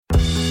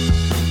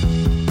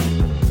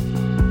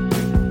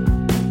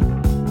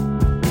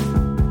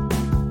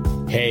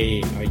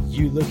Hey, are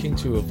you looking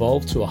to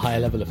evolve to a higher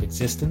level of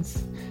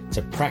existence?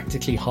 To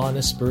practically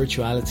harness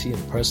spirituality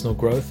and personal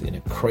growth in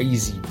a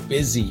crazy,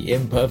 busy,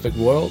 imperfect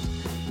world?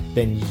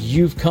 Then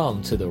you've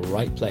come to the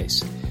right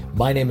place.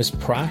 My name is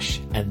Prash,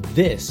 and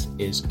this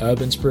is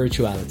Urban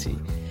Spirituality,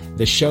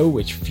 the show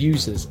which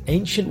fuses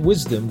ancient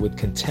wisdom with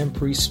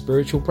contemporary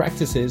spiritual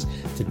practices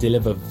to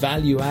deliver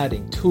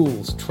value-adding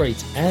tools,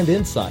 traits, and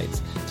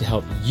insights to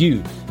help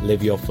you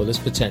live your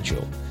fullest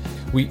potential.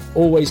 We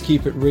always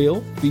keep it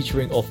real,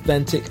 featuring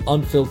authentic,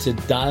 unfiltered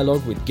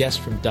dialogue with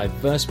guests from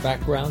diverse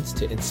backgrounds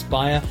to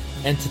inspire,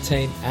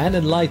 entertain, and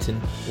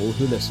enlighten all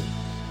who listen.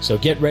 So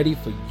get ready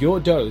for your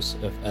dose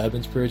of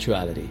urban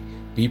spirituality.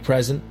 Be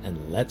present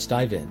and let's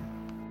dive in.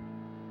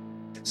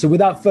 So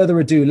without further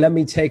ado, let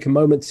me take a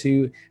moment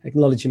to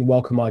acknowledge and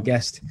welcome our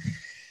guest.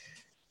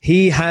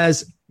 He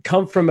has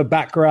come from a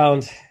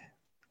background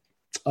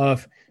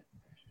of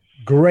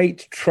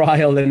great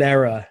trial and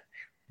error,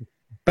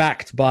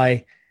 backed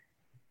by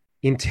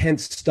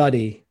intense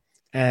study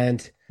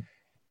and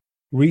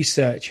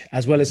research,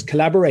 as well as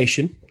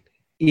collaboration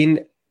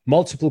in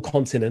multiple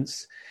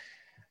continents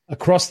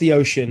across the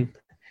ocean,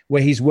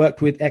 where he's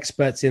worked with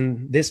experts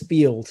in this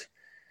field.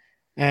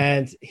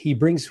 And he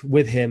brings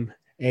with him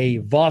a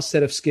vast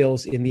set of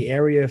skills in the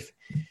area of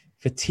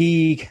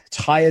fatigue,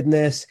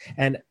 tiredness,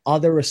 and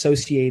other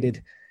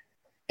associated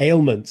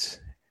ailments,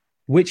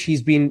 which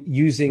he's been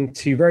using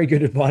to very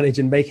good advantage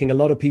and making a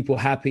lot of people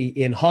happy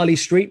in Harley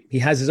Street. He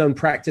has his own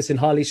practice in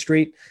Harley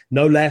Street,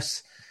 no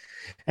less.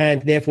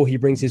 And therefore, he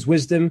brings his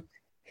wisdom,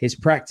 his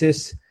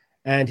practice,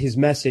 and his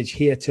message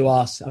here to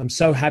us. I'm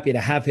so happy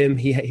to have him.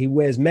 He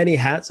wears many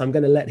hats. I'm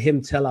going to let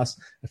him tell us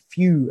a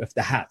few of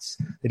the hats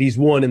that he's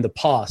worn in the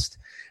past.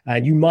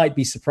 And you might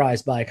be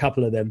surprised by a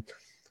couple of them.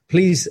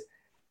 Please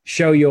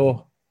show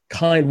your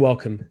kind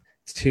welcome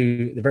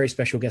to the very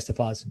special guest of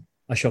ours,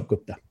 Ashok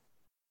Gupta.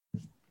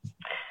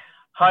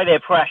 Hi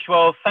there, Prash.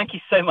 Well, thank you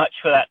so much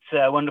for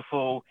that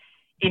wonderful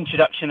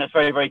introduction. That's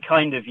very, very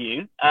kind of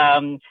you.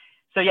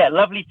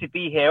 Lovely to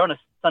be here on a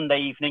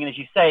Sunday evening. And as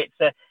you say, it's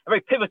a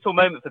very pivotal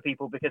moment for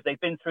people because they've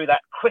been through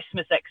that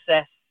Christmas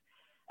excess.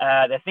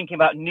 They're thinking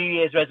about New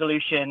Year's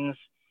resolutions.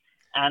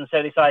 And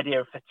so this idea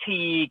of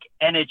fatigue,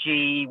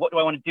 energy, what do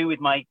I want to do with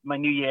my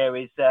new year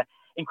is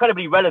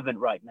incredibly relevant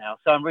right now.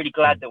 So I'm really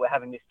glad that we're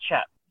having this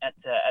chat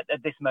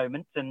at this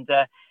moment. And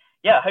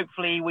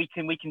hopefully we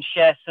can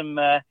share some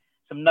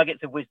nuggets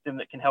of wisdom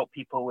that can help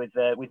people with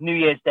New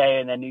Year's Day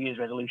and their New Year's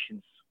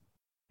resolutions.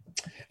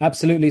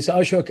 Absolutely. So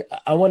Ashok,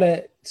 I want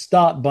to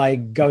start by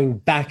going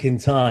back in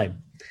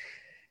time.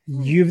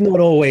 You've not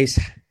always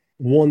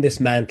worn this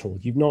mantle.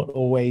 You've not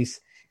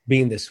always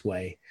been this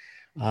way.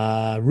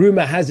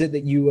 Rumor has it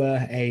that you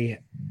were a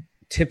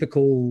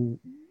typical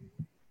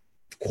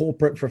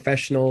corporate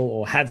professional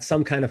or had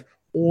some kind of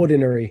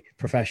ordinary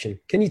profession.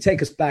 Can you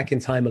take us back in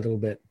time a little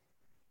bit?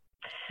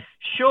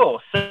 Sure.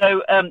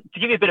 So to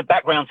give you a bit of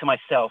background to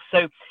myself.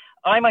 So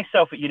I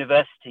myself at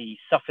university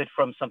suffered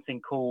from something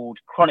called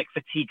chronic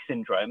fatigue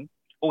syndrome,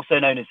 also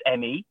known as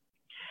ME.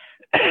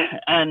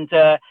 And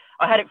I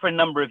had it for a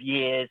number of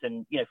years.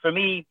 And, for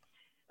me,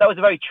 that was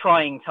a very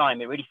trying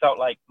time. It really felt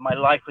like my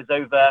life was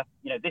over.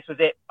 This was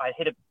it. I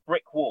hit a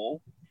brick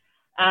wall.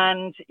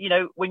 And,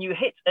 when you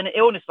hit an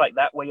illness like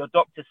that, where your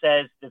doctor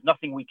says there's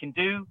nothing we can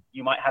do,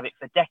 you might have it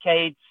for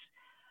decades,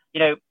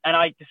 and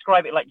I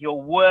describe it like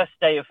your worst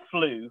day of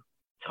flu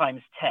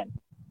times 10.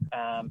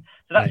 So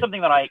that's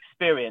something that I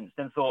experienced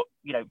and thought,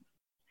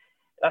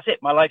 that's it.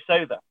 My life's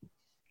over.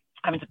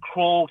 Having to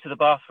crawl to the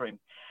bathroom.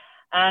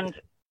 And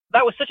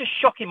that was such a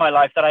shock in my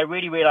life that I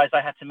really realized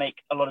I had to make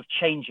a lot of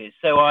changes.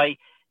 So I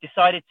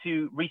decided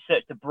to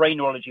research the brain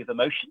neurology of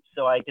emotions.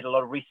 So I did a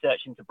lot of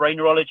research into brain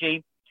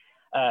neurology,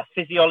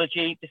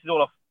 physiology. This is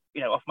all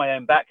off my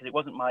own back because it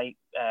wasn't my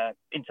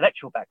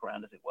intellectual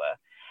background, as it were.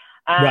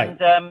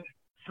 And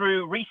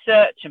through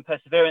research and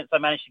perseverance, I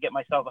managed to get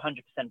myself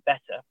 100%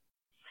 better.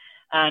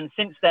 And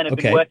since then, I've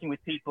been working with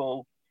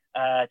people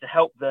to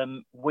help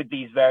them with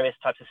these various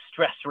types of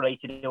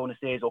stress-related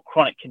illnesses or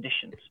chronic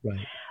conditions. Right.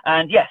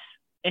 And yes,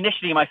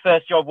 initially, my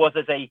first job was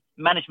as a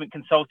management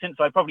consultant.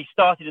 So I probably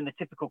started in the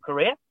typical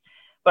career,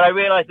 but I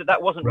realized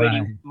that wasn't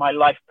really my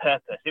life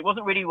purpose. It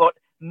wasn't really what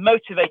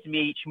motivated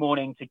me each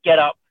morning to get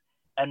up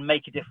and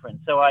make a difference.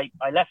 So I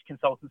left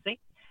consultancy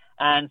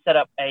and set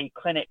up a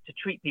clinic to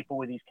treat people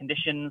with these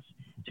conditions,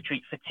 to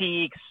treat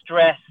fatigue,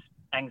 stress,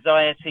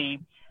 anxiety,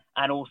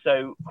 and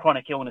also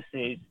chronic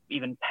illnesses,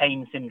 even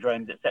pain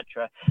syndromes,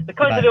 etc. The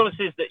kinds of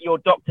illnesses that your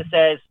doctor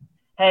says,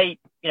 hey,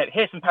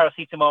 here's some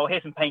paracetamol,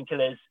 here's some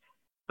painkillers,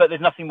 but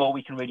there's nothing more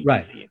we can really do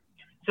for you.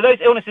 So those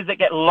illnesses that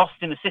get lost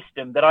in the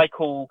system that I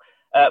call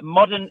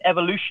modern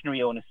evolutionary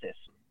illnesses,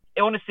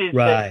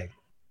 that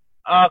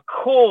are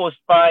caused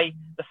by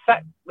the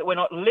fact that we're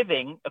not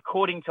living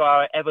according to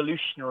our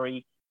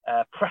evolutionary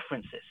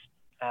preferences,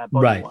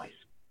 body-wise.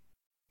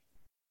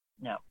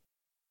 Now,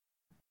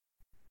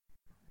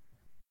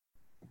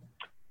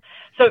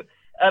 so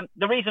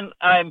the reason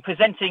I'm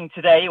presenting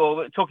today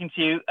or talking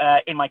to you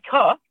in my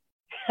car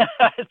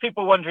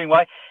People wondering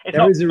why. It's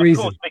there not, is a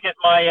reason. Of course, because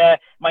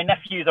my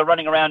nephews are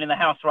running around in the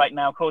house right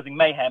now causing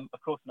mayhem.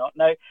 Of course not.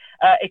 No,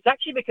 it's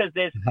actually because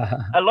there's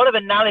a lot of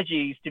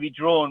analogies to be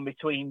drawn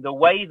between the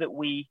way that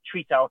we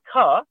treat our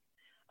car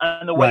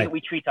and the way that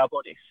we treat our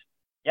bodies.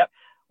 Yep.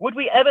 Would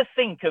we ever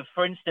think of,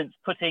 for instance,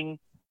 putting,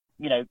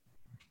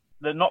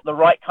 not the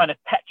right kind of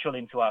petrol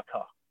into our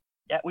car?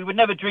 Yeah, we would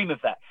never dream of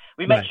that.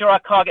 We make sure our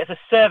car gets a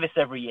service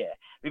every year.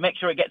 We make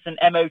sure it gets an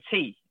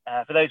MOT.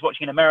 For those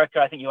watching in America,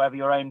 I think you have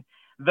your own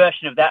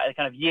version of that, a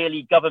kind of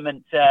yearly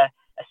government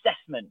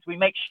assessment. We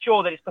make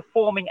sure that it's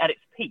performing at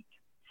its peak.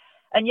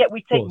 And yet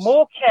we take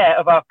more care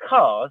of our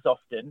cars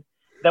often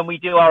than we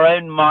do our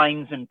own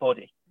minds and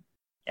body.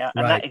 Yeah,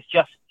 and that is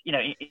just,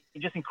 it's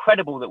just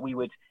incredible that we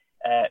would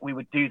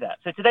do that.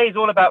 So today is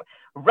all about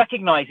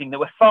recognizing that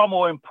we're far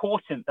more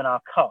important than our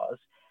cars.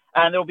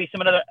 And there will be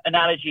some other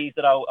analogies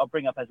that I'll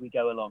bring up as we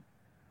go along.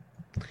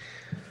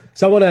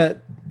 So I want to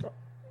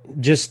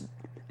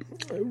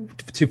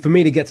for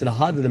me to get to the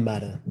heart of the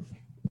matter,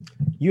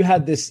 you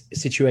had this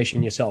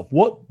situation yourself.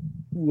 What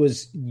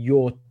was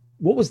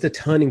the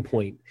turning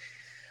point,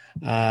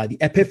 the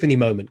epiphany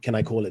moment, can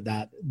I call it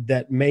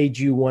that made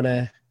you want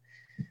to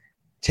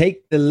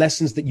take the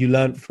lessons that you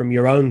learned from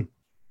your own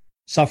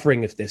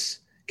suffering of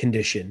this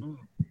condition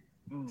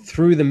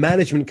through the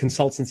management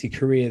consultancy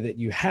career that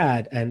you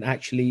had and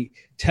actually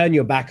turn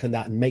your back on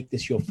that and make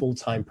this your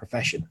full-time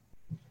profession?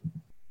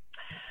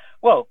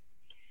 Well,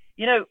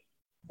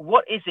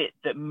 what is it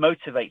that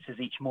motivates us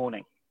each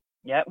morning?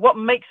 Yeah. What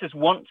makes us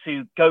want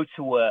to go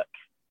to work,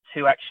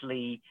 to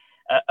actually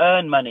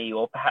earn money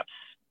or perhaps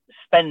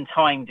spend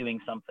time doing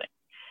something?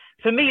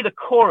 For me, the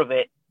core of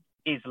it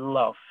is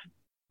love.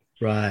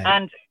 Right.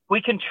 And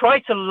we can try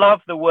to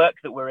love the work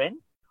that we're in,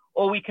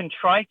 or we can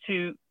try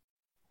to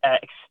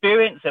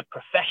experience a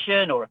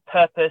profession or a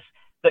purpose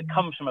that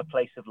comes from a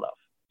place of love.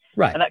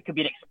 Right. And that could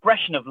be an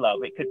expression of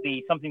love. It could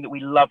be something that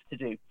we love to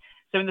do.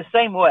 So in the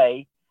same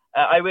way,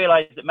 I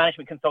realized that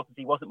management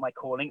consultancy wasn't my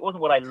calling. It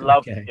wasn't what I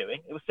loved doing.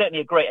 It was certainly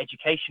a great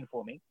education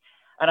for me.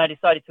 And I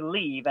decided to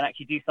leave and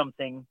actually do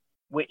something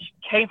which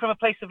came from a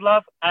place of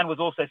love and was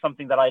also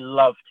something that I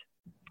loved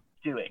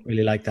doing.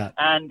 Really like that.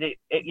 And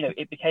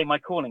it became my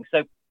calling. So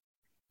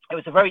it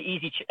was a very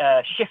easy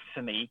shift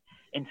for me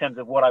in terms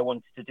of what I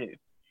wanted to do.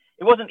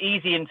 It wasn't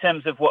easy in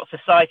terms of what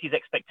society's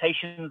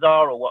expectations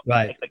are or what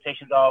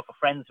expectations are for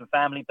friends and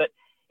family, but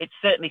it's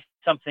certainly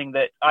something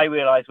that I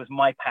realized was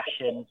my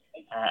passion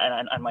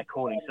and my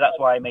calling. So that's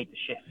why I made the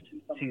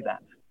shift to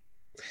that.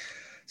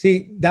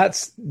 See,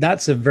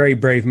 that's a very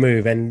brave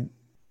move. And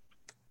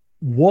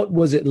what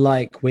was it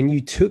like when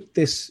you took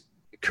this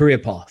career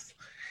path?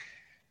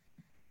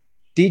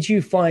 Did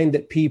you find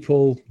that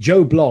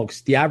Joe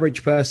Bloggs, the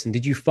average person,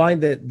 did you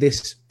find that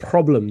this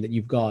problem that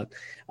you've got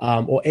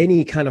or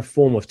any kind of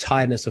form of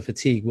tiredness or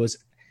fatigue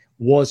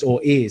was or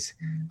is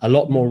a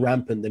lot more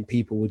rampant than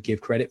people would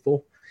give credit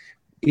for?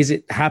 Is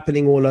it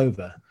happening all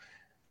over,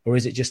 or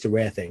is it just a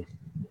rare thing?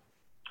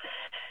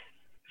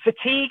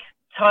 Fatigue,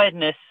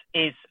 tiredness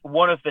is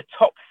one of the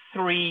top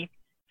 3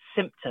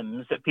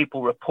 symptoms that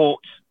people report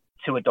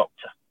to a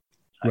doctor.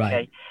 Okay?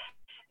 Right.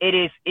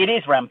 It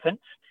is rampant,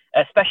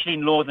 especially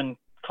in northern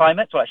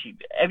climates, or actually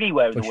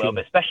everywhere in the world,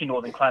 but especially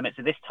northern climates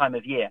at this time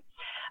of year.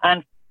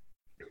 And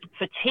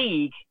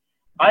fatigue,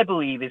 I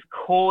believe, is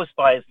caused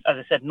by, as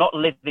I said, not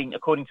living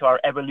according to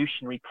our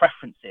evolutionary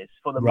preferences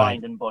for the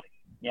mind and body.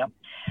 Yeah.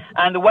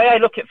 And the way I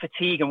look at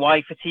fatigue and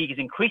why fatigue is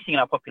increasing in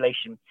our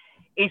population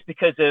is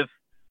because of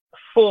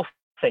 4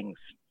 things.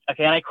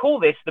 Okay. And I call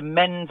this the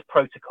MEND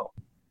protocol.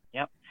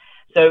 Yeah.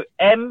 So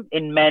M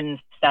in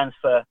MEND stands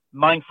for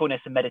mindfulness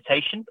and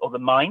meditation, or the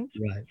mind.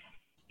 Right.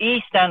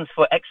 E stands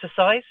for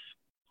exercise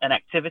and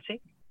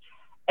activity.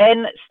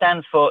 N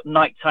stands for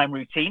nighttime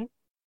routine,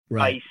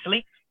 i.e.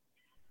 sleep.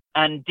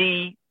 And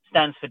D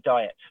stands for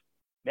diet.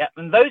 Yeah.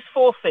 And those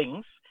 4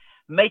 things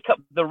make up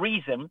the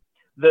reason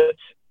that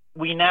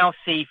we now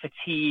see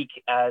fatigue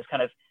as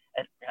kind of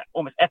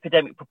almost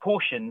epidemic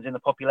proportions in the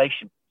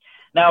population.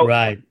 Now,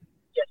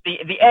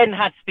 the N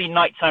had to be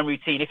nighttime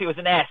routine. If it was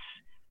an S,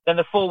 then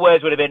the 4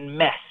 words would have been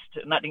messed,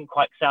 and that didn't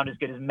quite sound as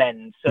good as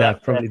mend. So no,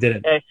 probably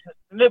didn't. A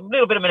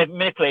little bit of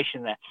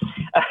manipulation there.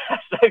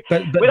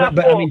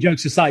 But I mean,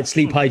 jokes aside,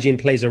 sleep hygiene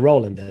plays a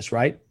role in this,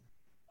 right?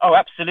 Oh,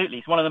 absolutely.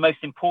 It's one of the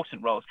most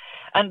important roles.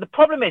 And the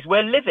problem is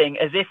we're living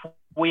as if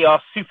we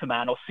are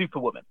Superman or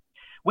Superwoman.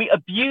 We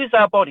abuse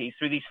our bodies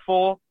through these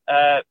 4,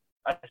 I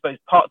suppose,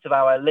 parts of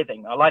our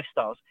living, our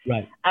lifestyles.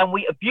 Right. And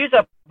we abuse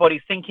our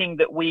bodies thinking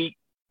that we're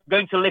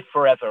going to live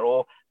forever,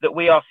 or that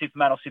we are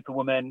Superman or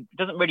Superwoman. It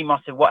doesn't really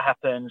matter what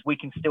happens. We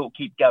can still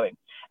keep going.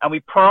 And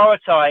we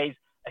prioritize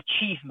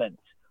achievement,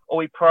 or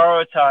we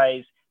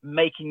prioritize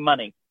making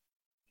money.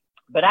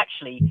 But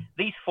actually,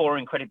 these 4 are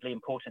incredibly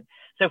important.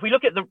 So if we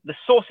look at the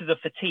sources of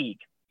fatigue,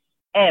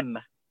 M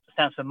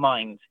stands for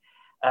mind.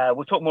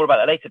 We'll talk more about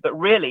that later. But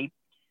really,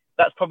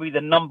 that's probably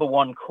the number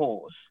 1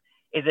 cause,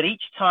 is that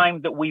each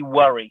time that we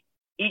worry,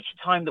 each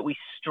time that we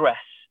stress,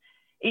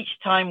 each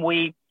time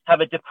we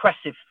have a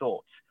depressive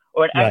thought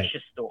or an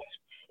anxious thought,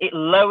 it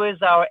lowers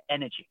our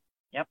energy.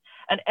 Yeah.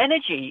 And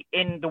energy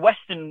in the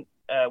Western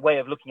way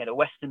of looking at it,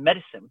 Western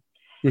medicine,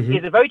 Mm-hmm.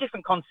 is a very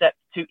different concept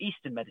to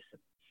Eastern medicine.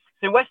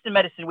 So in Western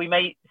medicine, we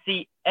may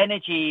see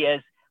energy as,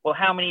 well,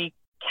 how many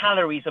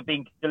calories are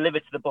being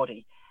delivered to the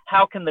body?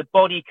 How can the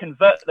body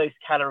convert those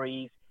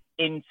calories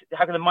into,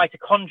 how can the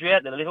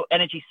mitochondria, the little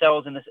energy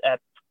cells in this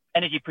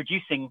energy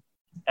producing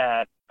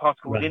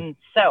particle Right. within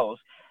cells,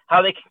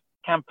 how they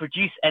can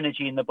produce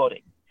energy in the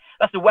body?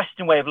 That's the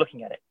Western way of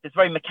looking at it. It's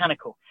very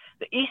mechanical.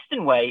 The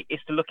Eastern way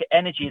is to look at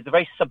energy as a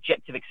very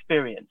subjective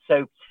experience.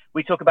 So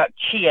we talk about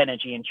chi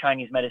energy in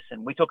Chinese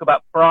medicine. We talk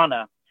about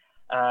prana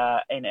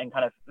in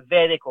kind of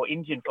Vedic or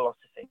Indian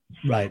philosophy.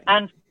 Right.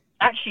 And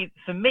actually,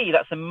 for me,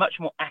 that's a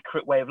much more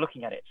accurate way of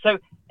looking at it. So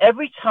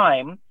every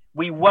time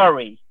we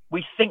worry,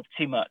 we think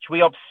too much, we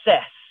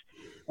obsess,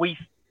 we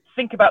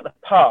think about the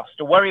past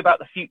or worry about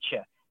the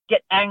future,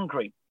 get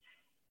angry,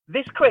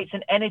 this creates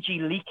an energy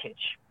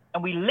leakage.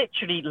 And we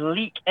literally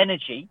leak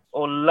energy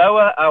or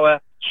lower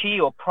our chi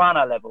or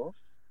prana levels,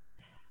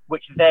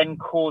 which then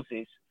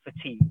causes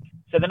fatigue.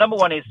 So the number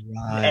one is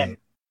M,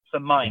 for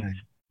mind. Right.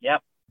 Yeah.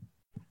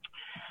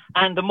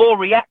 And the more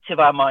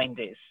reactive our mind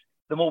is,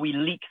 the more we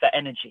leak that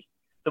energy,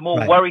 the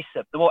more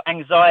worrisome, the more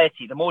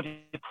anxiety, the more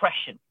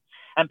depression.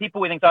 And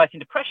people with anxiety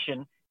and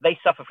depression, they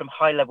suffer from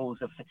high levels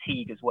of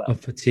fatigue as well.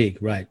 Of fatigue,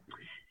 right.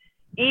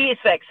 E is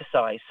for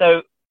exercise.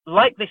 So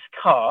like this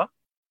car,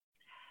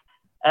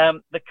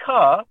 the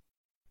car,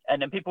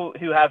 and then people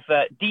who have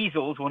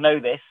diesels will know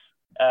this,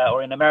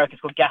 or in America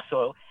it's called gas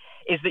oil,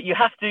 is that you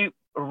have to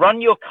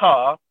run your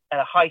car at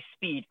a high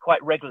speed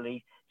quite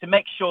regularly to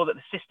make sure that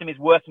the system is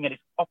working at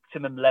its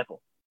optimum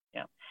level.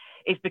 Yeah,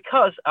 it's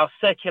because our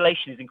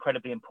circulation is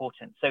incredibly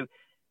important. So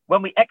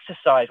when we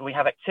exercise, when we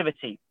have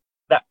activity,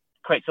 that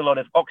creates a lot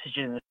of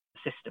oxygen in the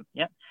system.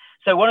 Yeah.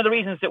 So one of the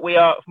reasons that we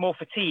are more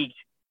fatigued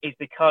is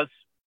because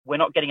we're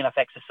not getting enough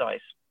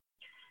exercise.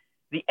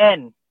 The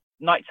N,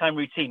 nighttime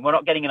routine, we're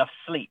not getting enough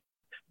sleep.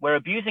 We're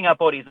abusing our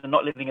bodies and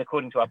not living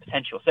according to our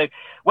potential. So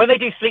when they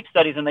do sleep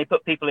studies and they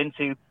put people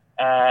into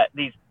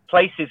these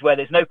places where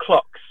there's no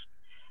clocks,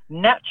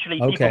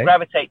 naturally people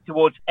gravitate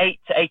towards 8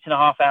 to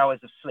 8.5 hours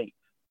of sleep.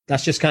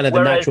 That's just kind of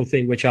the natural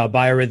thing, which our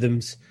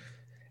biorhythms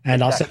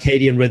and our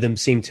circadian rhythms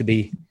seem to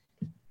be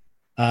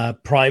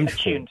primed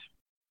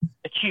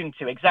attuned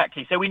to,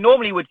 exactly. So we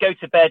normally would go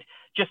to bed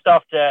just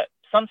after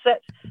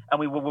sunset, and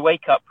we will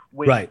wake up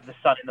with the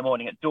sun in the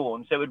morning at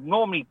dawn. So it would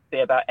normally be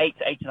about 8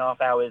 to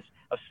 8.5 hours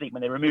of sleep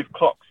when they remove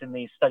clocks in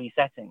these study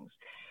settings.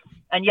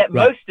 And yet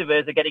most of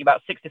us are getting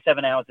about 6 to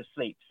 7 hours of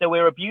sleep. So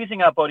we're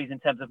abusing our bodies in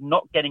terms of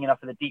not getting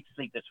enough of the deep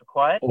sleep that's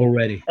required.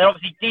 Already. And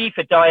obviously D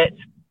for diet.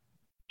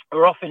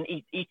 We're often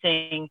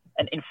eating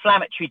an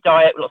inflammatory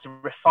diet with lots of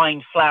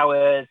refined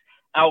flours,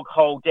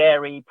 alcohol,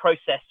 dairy,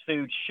 processed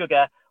food,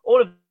 sugar.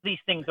 All of these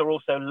things are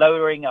also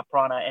lowering our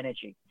prana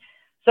energy.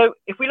 So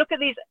if we look at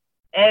these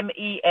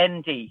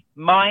MEND,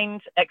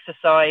 mind,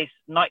 exercise,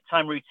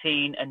 nighttime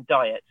routine, and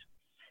diet,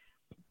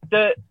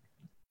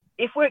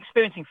 if we're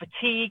experiencing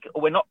fatigue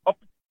or we're not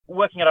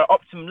working at our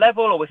optimum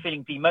level or we're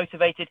feeling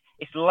demotivated,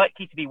 it's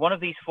likely to be one of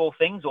these four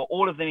things or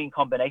all of them in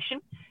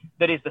combination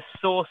that is the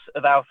source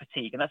of our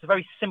fatigue. And that's a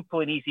very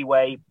simple and easy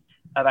way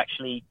of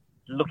actually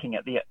looking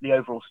at the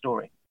overall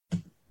story.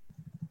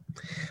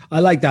 I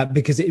like that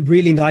because it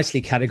really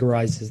nicely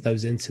categorizes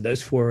those into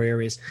those four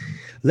areas.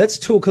 Let's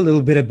talk a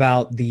little bit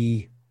about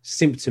the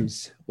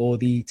symptoms or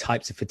the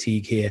types of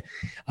fatigue here.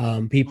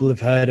 People have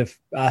heard of,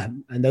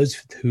 and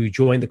those who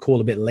join the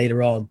call a bit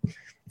later on,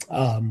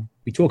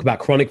 we talk about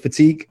chronic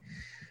fatigue.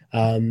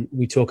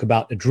 We talk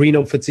about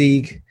adrenal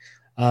fatigue.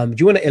 Do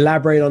you want to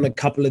elaborate on a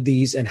couple of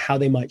these and how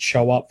they might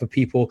show up for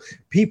people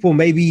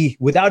maybe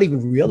without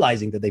even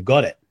realizing that they've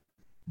got it?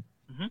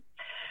 Mm-hmm.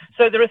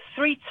 So there are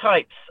three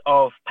types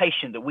of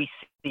patient that we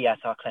see at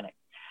our clinic.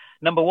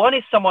 Number one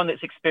is someone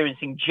that's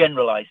experiencing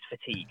generalized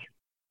fatigue,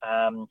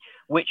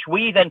 which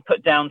we then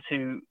put down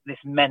to this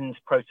MEND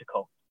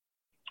protocol.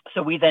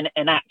 So we then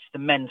enact the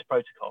MEND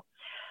protocol.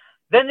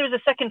 Then there's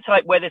a second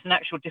type where there's an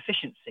actual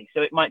deficiency.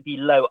 So it might be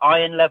low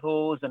iron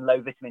levels and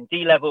low vitamin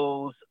D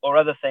levels or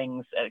other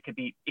things. It could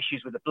be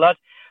issues with the blood.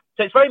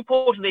 So it's very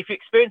important that if you're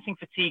experiencing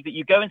fatigue that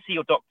you go and see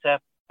your doctor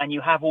and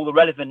you have all the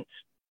relevant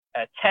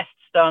tests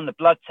done, the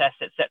blood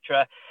tests,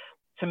 etc.,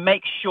 to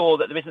make sure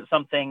that there isn't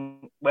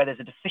something where there's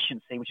a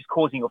deficiency which is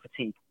causing your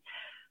fatigue.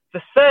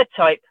 The third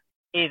type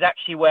is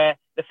actually where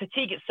the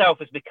fatigue itself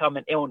has become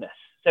an illness.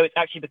 So it's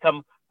actually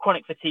become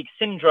chronic fatigue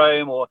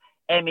syndrome or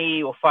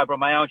ME or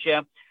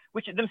fibromyalgia,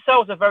 which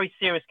themselves are very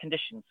serious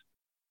conditions.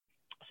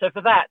 So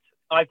for that,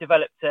 I've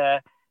developed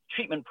a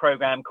treatment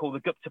program called the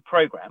Gupta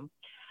program.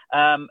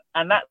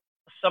 And that's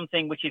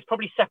something which is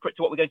probably separate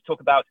to what we're going to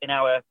talk about in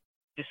our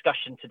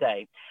discussion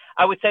today.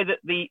 I would say that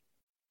the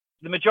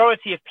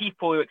majority of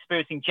people who are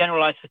experiencing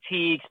generalized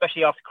fatigue,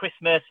 especially after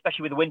Christmas,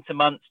 especially with the winter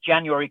months,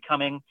 January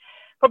coming,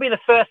 probably in the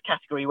first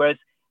category, whereas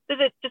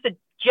there's just a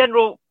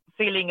general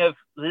feeling of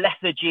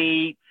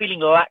lethargy, feeling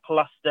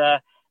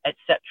lackluster,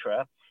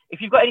 etc.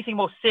 If you've got anything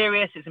more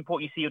serious, it's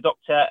important you see your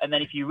doctor. And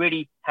then if you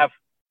really have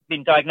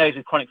been diagnosed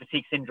with chronic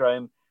fatigue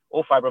syndrome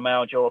or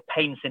fibromyalgia or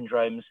pain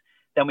syndromes,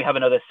 then we have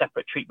another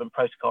separate treatment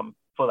protocol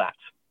for that.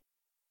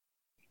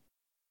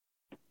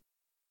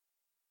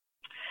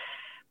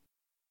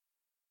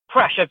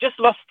 Prash, I've just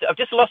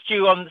lost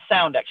you on the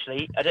sound.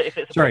 Actually, I don't know if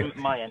it's a problem at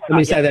my end. Let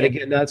me say that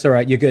again. That's all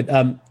right. You're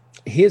good.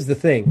 Here's the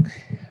thing.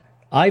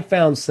 I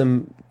found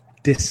some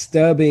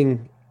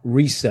disturbing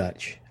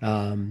research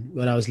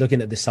when I was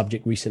looking at this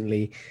subject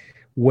recently,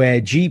 where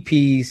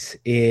GPs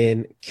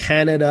in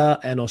Canada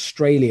and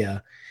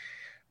Australia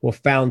were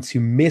found to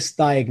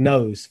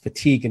misdiagnose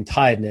fatigue and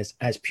tiredness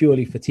as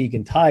purely fatigue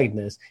and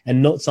tiredness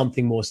and not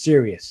something more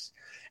serious.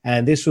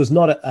 And this was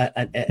not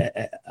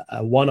a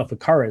one-off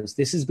occurrence.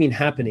 This has been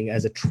happening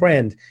as a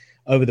trend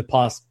over the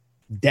past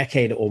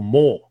decade or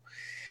more.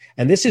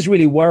 And this is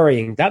really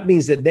worrying. That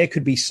means that there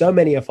could be so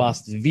many of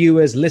us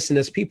viewers,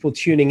 listeners, people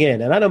tuning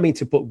in. And I don't mean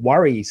to put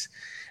worries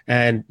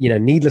and,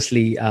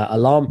 needlessly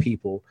alarm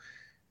people,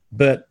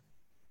 but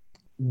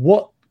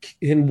what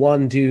can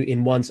one do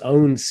in one's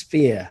own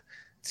sphere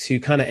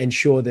to kind of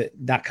ensure that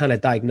that kind of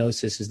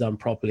diagnosis is done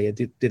properly?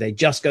 Do they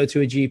just go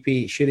to a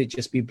GP? Should it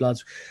just be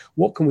bloods?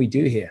 What can we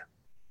do here?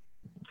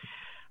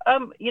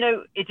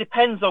 It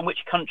depends on which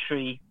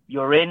country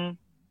you're in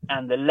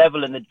and the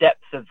level and the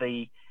depth of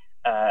the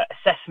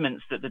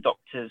assessments that the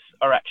doctors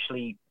are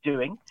actually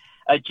doing.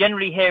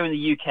 Generally here in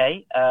the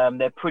UK,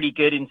 they're pretty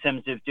good in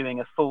terms of doing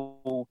a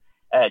full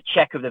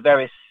check of the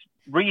various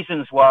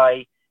reasons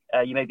why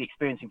you may be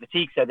experiencing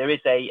fatigue. So there is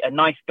a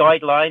nice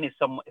guideline if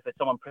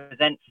someone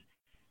presents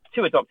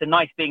to a doctor,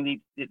 NICE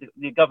being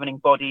the governing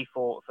body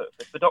for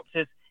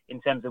doctors in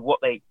terms of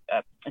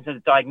in terms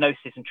of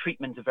diagnosis and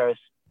treatment of various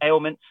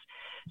ailments.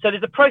 So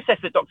there's a process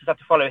that doctors have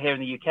to follow here in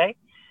the UK.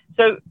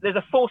 So there's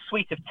a full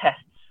suite of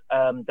tests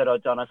that are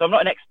done. So I'm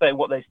not an expert in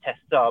what those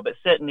tests are, but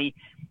certainly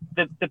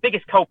the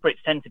biggest culprits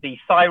tend to be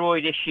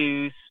thyroid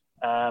issues,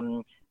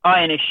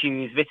 iron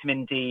issues,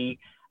 vitamin D,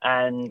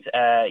 and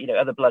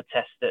other blood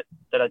tests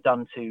that are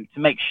done to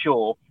make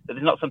sure that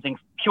there's not something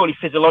purely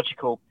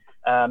physiological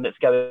that's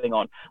going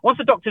on. Once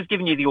the doctor's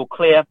given you the all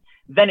clear,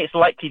 then it's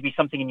likely to be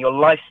something in your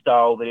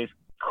lifestyle that is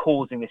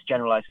causing this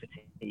generalized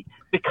fatigue,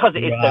 because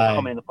it is so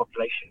common in the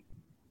population.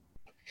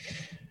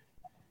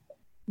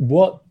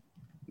 What,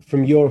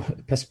 from your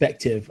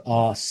perspective,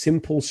 are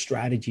simple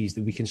strategies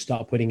that we can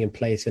start putting in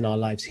place in our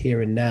lives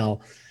here and now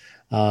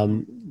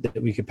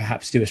that we could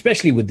perhaps do,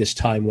 especially with this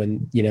time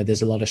when,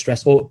 there's a lot of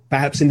stress, or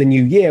perhaps in the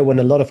new year when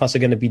a lot of us are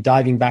going to be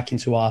diving back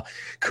into our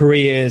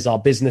careers, our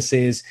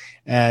businesses,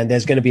 and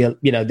there's going to be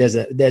there's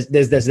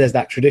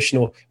that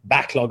traditional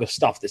backlog of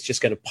stuff that's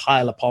just going to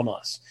pile upon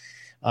us.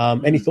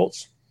 Any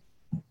thoughts?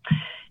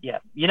 Yeah.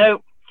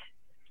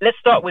 Let's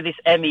start with this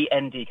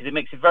MEND because it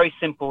makes it very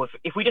simple.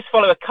 If we just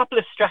follow a couple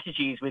of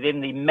strategies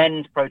within the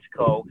MEND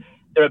protocol,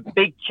 there are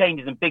big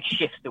changes and big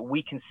shifts that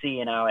we can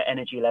see in our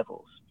energy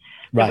levels.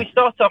 So we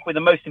start off with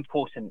the most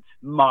important,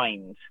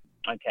 mind.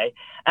 Okay.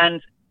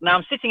 And now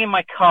I'm sitting in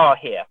my car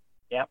here.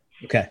 Yeah.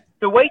 Okay.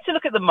 The way to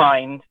look at the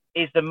mind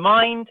is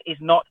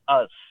not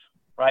us,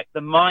 right?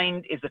 The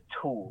mind is a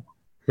tool.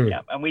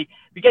 Yeah. And we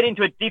get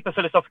into a deeper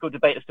philosophical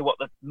debate as to what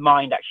the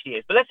mind actually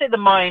is. But let's say the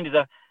mind is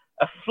a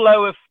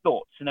flow of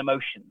thoughts and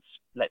emotions.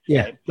 Let's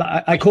say.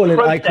 I call it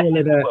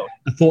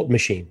a thought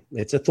machine.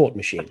 It's a thought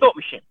machine. A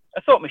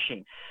thought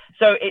machine.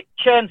 So it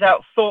churns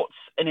out thoughts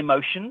and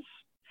emotions,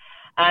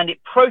 and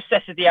it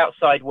processes the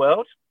outside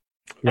world,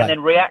 and then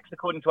reacts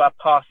according to our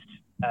past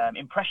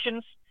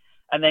impressions,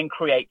 and then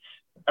creates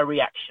a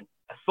reaction,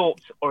 a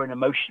thought or an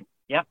emotion.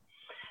 Yeah.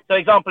 So,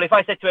 example, if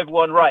I said to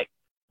everyone, right,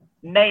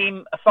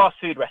 name a fast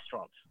food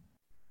restaurant,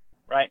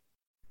 right?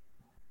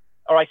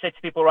 Or I said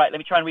to people, right, let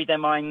me try and read their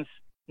minds.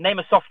 Name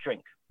a soft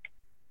drink,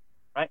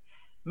 right?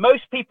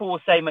 Most people will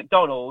say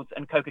McDonald's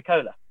and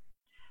Coca-Cola.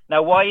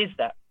 Now, why is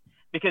that?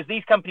 Because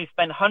these companies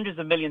spend hundreds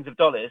of millions of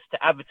dollars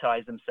to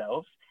advertise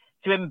themselves,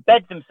 to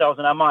embed themselves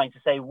in our minds,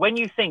 to say, when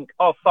you think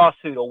of fast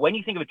food or when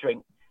you think of a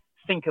drink,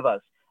 think of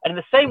us. And in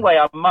the same way,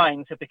 our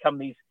minds have become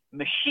these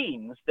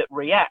machines that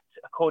react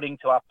according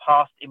to our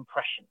past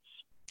impressions.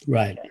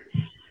 Right. Okay?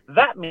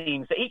 That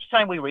means that each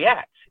time we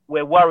react,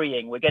 we're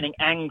worrying, we're getting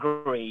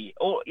angry,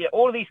 all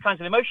of these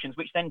kinds of emotions,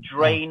 which then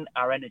drain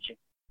our energy.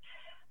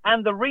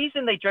 And the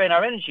reason they drain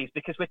our energy is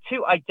because we're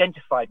too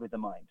identified with the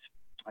mind.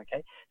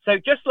 Okay. So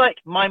just like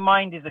my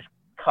mind is a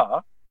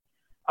car,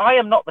 I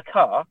am not the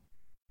car.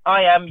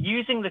 I am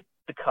using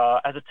the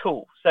car as a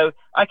tool. So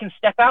I can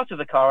step out of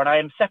the car and I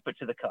am separate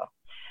to the car.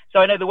 So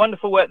I know the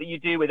wonderful work that you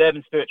do with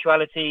urban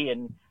spirituality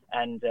and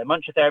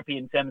mantra therapy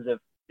in terms of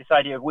this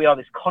idea of we are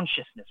this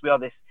consciousness, we are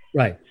this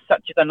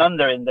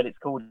Satchitananda, in that it's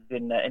called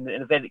in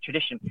the Vedic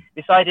tradition.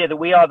 This idea that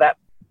we are that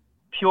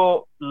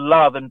pure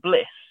love and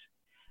bliss.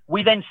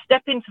 We then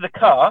step into the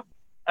car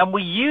and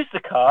we use the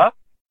car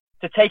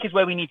to take us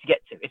where we need to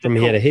get to. It's from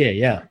here to here,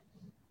 yeah.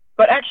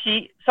 But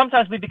actually,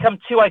 sometimes we become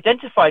too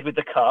identified with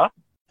the car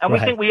and we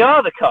think we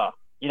are the car.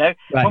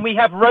 When we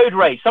have road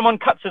rage, someone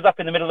cuts us up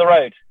in the middle of the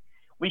road.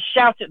 We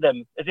shout at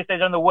them as if they've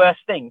done the worst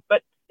thing,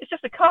 but it's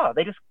just a car.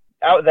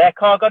 Their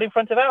car got in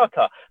front of our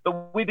car,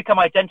 but we become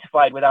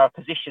identified with our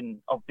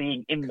position of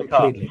being in the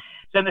car.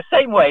 So in the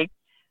same way,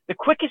 the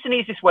quickest and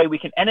easiest way we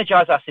can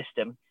energize our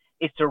system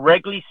is to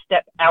regularly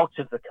step out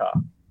of the car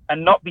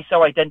and not be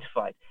so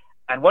identified.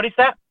 And what is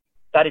that?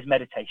 That is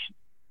meditation.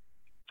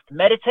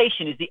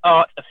 Meditation is the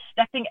art of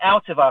stepping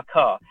out of our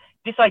car,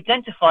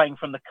 disidentifying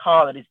from the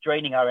car that is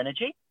draining our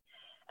energy,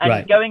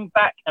 and going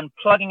back and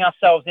plugging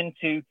ourselves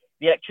into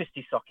the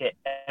electricity socket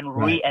and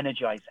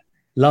re-energizing.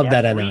 Love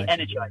that analogy.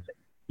 Re-energizing.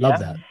 Love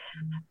that.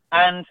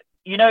 And,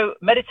 you know,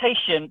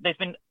 meditation, there's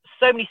been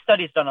so many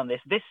studies done on this.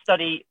 This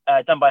study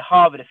done by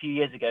Harvard a few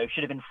years ago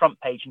should have been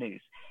front page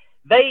news.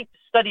 They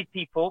studied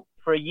people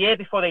for a year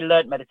before they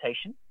learned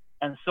meditation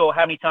and saw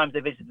how many times they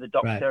visited the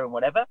doctor and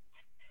whatever.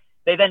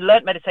 They then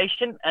learned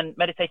meditation and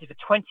meditated for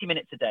 20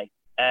 minutes a day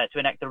to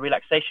enact a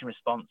relaxation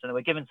response. And they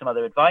were given some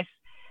other advice.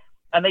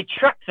 And they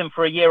tracked them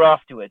for a year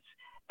afterwards.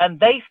 And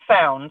they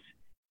found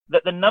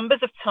that the numbers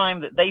of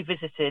time that they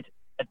visited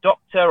a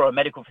doctor or a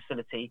medical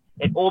facility,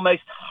 it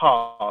almost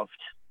halved.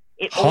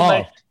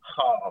 Almost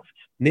halved.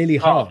 Nearly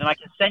halved. And I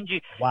can send you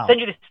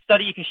this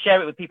study. You can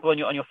share it with people on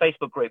your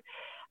Facebook group.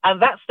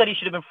 And that study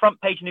should have been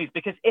front page news,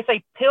 because if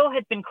a pill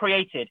had been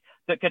created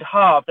that could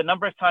halve the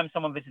number of times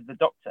someone visited the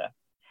doctor,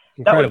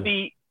 that would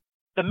be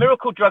the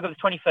miracle drug of the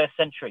 21st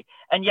century.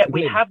 And yet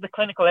we have the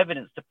clinical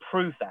evidence to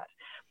prove that.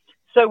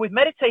 So with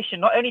meditation,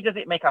 not only does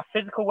it make our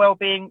physical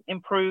well-being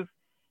improve,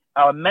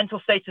 our mental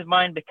state of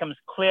mind becomes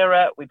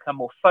clearer, we become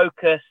more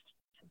focused,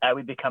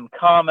 we become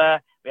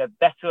calmer, we are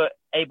better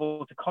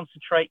able to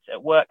concentrate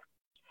at work.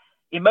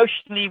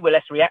 Emotionally, we're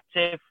less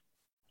reactive.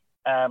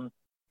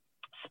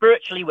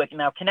 Spiritually, we're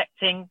now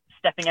connecting,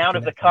 stepping out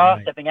of the car,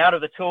 stepping out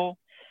of the tool.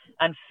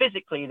 And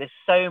physically, there's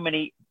so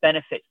many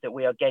benefits that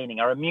we are gaining.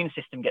 Our immune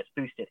system gets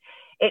boosted.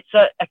 It's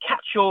a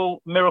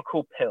catch-all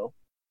miracle pill.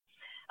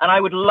 And I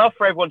would love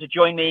for everyone to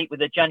join me with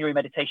the January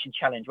Meditation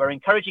Challenge. We're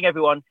encouraging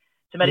everyone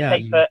to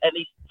meditate for at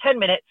least 10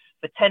 minutes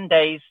for 10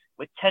 days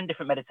with 10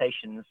 different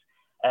meditations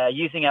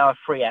using our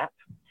free app.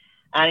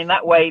 And in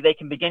that way, they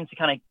can begin to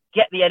kind of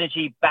get the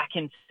energy back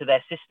into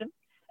their system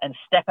and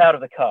step out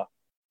of the car.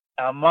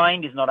 Our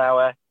mind is not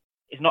us.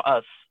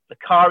 The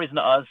car is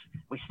not us.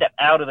 We step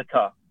out of the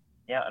car.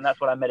 Yeah, and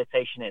that's what our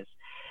meditation is.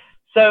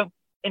 So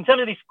in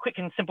terms of these quick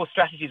and simple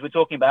strategies we're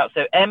talking about,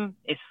 so M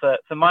is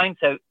for mind.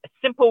 So a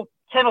simple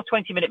 10 or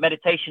 20-minute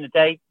meditation a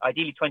day,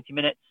 ideally 20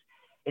 minutes.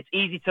 It's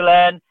easy to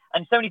learn.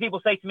 And so many people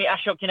say to me,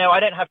 Ashok, you know, I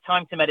don't have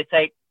time to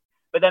meditate.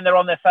 But then they're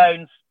on their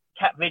phones,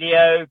 cat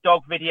video,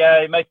 dog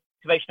video,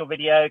 motivational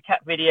video,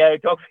 cat video,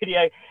 dog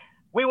video.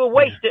 We will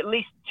waste at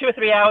least 2 or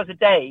 3 hours a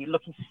day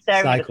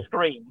staring at the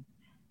screen.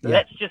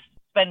 Let's just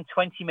spend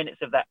 20 minutes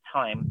of that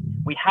time.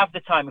 We have the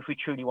time if we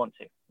truly want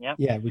to.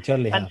 Yeah, we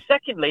totally have. And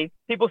secondly,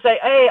 people say,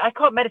 hey, I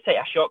can't meditate,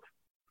 Ashok.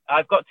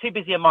 I've got too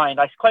busy a mind.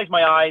 I close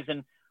my eyes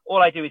and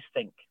all I do is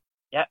think.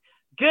 Yeah,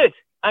 good.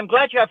 I'm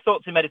glad you have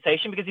thoughts in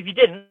meditation, because if you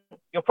didn't,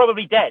 you're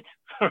probably dead,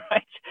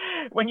 right?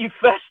 When you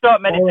first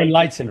start meditating. Or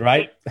enlightened,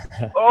 right?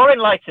 Or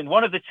enlightened,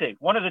 one of the two.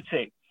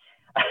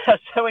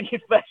 So when you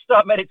first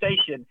start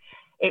meditation,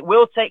 it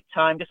will take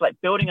time, just like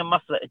building a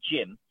muscle at a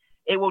gym.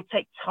 It will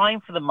take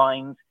time for the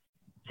mind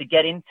to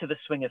get into the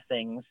swing of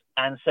things.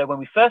 And so when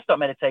we first start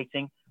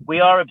meditating, we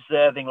are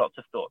observing lots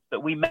of thoughts,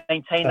 but we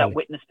maintain that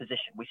witness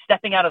position. We're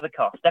stepping out of the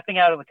car,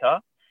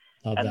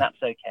 and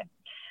that's okay.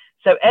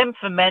 So M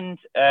for MEND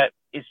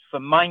is for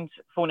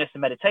mindfulness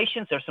and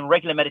meditation. So some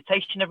regular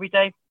meditation every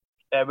day,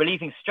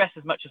 relieving stress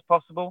as much as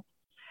possible.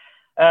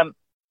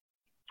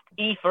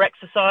 E for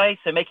exercise,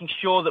 so making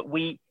sure that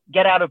we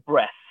get out of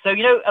breath. So,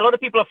 you know, a lot of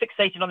people are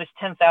fixated on this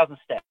 10,000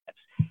 steps.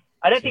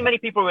 I don't think many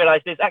people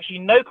realize there's actually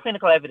no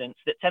clinical evidence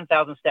that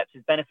 10,000 steps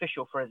is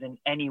beneficial for us in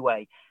any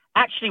way.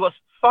 Actually, what's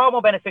far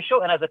more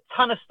beneficial, and has a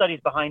ton of studies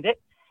behind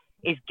it,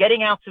 is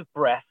getting out of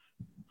breath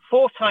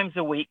 4 times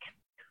a week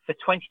for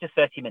 20 to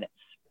 30 minutes.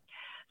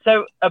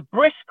 So a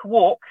brisk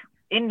walk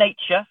in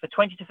nature for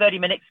 20 to 30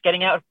 minutes,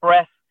 getting out of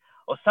breath,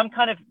 or some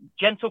kind of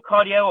gentle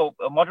cardio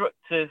or moderate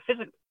to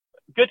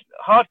good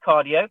hard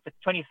cardio for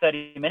 20 to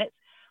 30 minutes,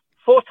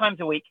 4 times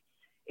a week,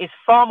 is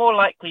far more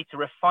likely to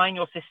refine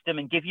your system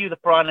and give you the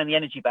prana and the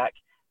energy back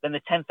than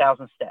the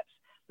 10,000 steps.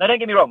 Now, don't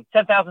get me wrong,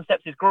 10,000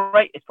 steps is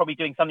great. It's probably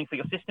doing something for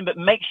your system, but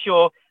make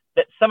sure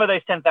that some of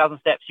those 10,000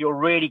 steps, you're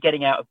really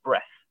getting out of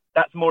breath.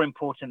 That's more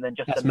important than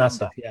just a number.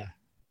 Massive,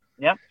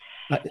 yeah.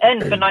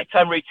 N for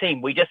nighttime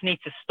routine. We just need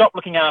to stop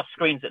looking at our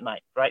screens at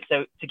night, right?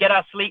 So to get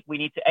our sleep, we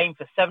need to aim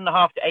for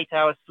 7.5 to 8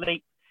 hours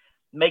sleep,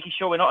 making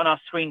sure we're not on our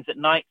screens at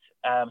night,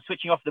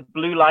 switching off the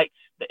blue light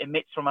that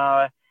emits from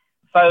our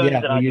phones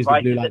and our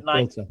devices at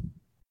night.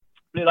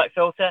 Blue light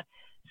filter.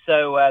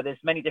 So there's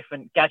many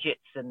different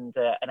gadgets and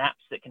apps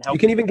that can help. You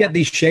can even get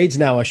these shades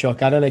now,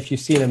 Ashok. I don't know if you've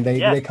seen them.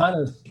 They kind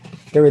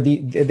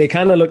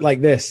of look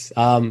like this,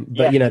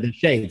 but you know, they're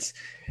shades,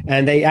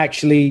 and they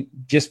actually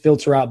just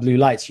filter out blue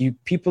lights.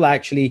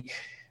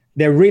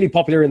 They're really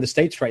popular in the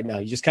States right now.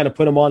 You just kind of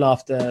put them on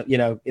after, you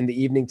know, in the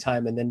evening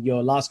time, and then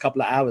your last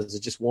couple of hours are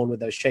just worn with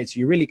those shades. So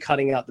you're really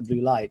cutting out the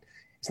blue light.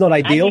 It's not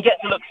ideal.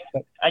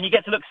 And you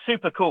get to look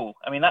super cool.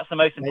 I mean, that's the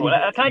most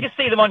important. Can I just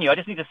see them on you? I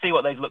just need to see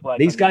what those look like.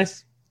 These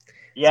guys?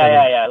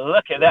 Yeah.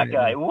 Look at that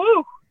guy.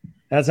 Woo!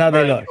 That's how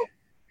they look. Cool.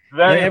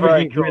 Very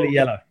everything's cool. really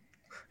yellow.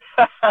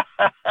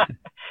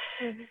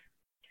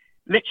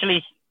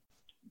 literally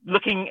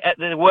looking at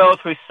the world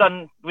through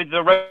with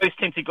the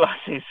rose-tinted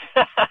glasses.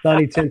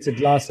 Sunny tinted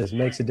glasses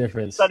makes a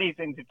difference. Sunny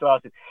tinted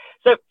glasses.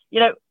 So,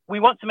 we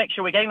want to make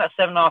sure we're getting that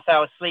 7.5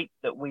 hours sleep,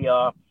 that we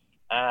are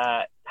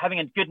having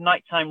a good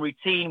nighttime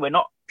routine. We're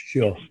not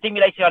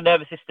stimulating our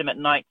nervous system at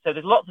night. So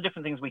there's lots of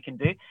different things we can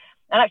do.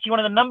 And actually, one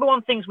of the number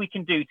one things we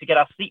can do to get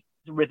our sleep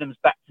rhythms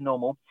back to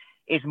normal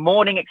is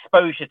morning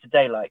exposure to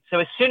daylight. So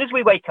as soon as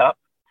we wake up,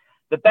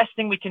 the best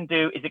thing we can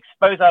do is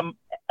expose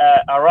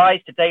our eyes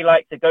to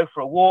daylight, to go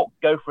for a walk,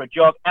 go for a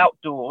jog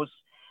outdoors.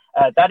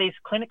 That is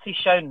clinically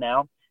shown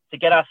now to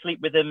get our sleep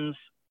rhythms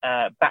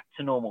back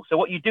to normal. So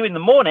what you do in the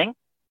morning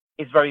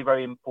is very,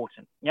 very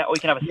important. Yeah, or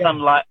you can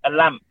have a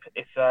lamp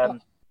if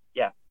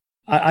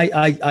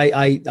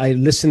I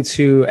listened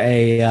to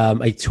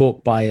a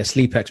talk by a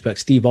sleep expert,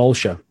 Steve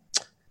Olsher,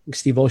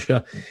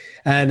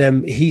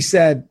 and he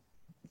said,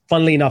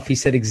 funnily enough, he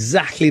said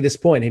exactly this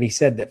point, and he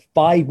said that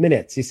 5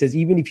 minutes. He says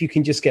even if you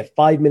can just get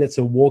 5 minutes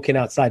of walking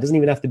outside, it doesn't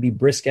even have to be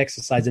brisk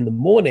exercise in the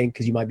morning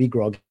because you might be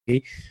groggy.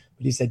 But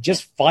he said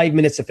just 5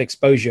 minutes of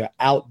exposure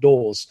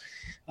outdoors,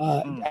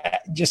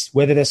 just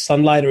whether there's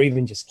sunlight or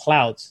even just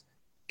clouds,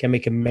 can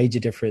make a major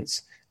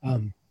difference.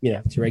 To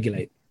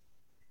regulate.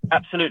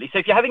 Absolutely. So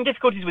if you're having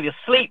difficulties with your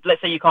sleep,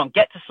 let's say you can't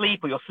get to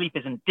sleep or your sleep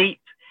isn't deep,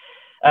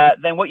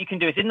 then what you can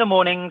do is in the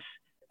mornings,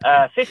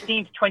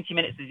 15 to 20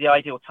 minutes is the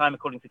ideal time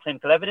according to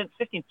clinical evidence,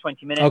 15 to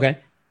 20 minutes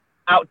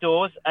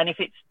outdoors. And if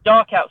it's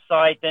dark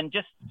outside, then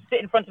just sit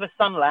in front of a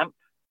sun lamp,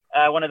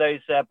 one of those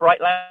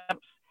bright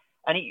lamps,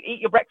 and eat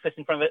your breakfast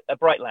in front of a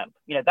bright lamp.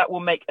 That will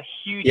make a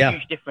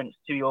huge difference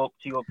to your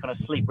kind of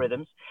sleep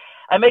rhythms.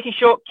 And making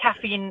sure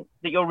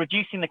that you're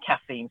reducing the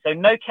caffeine. So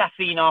no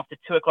caffeine after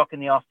 2:00 in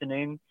the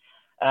afternoon.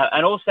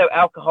 And also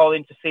alcohol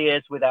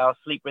interferes with our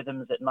sleep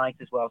rhythms at night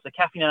as well. So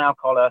caffeine and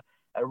alcohol are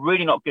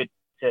really not good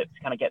to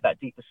kind of get that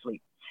deeper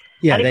sleep.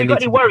 Yeah, and if you've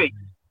got any worries,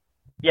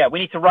 we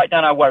need to write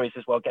down our worries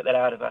as well, get that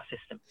out of our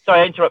system.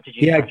 Sorry, I interrupted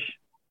you, Josh.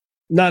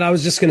 No, I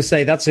was just going to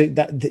say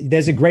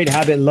there's a great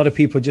habit a lot of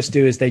people just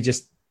do is they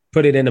just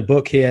put it in a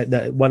book here.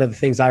 That one of the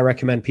things I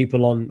recommend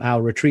people on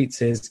our retreats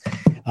is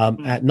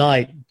at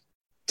night,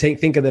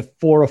 think of the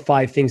 4 or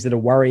 5 things that are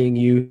worrying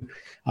you.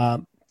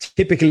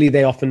 Typically,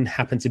 they often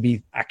happen to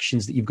be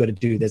actions that you've got to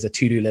do. There's a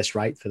to-do list,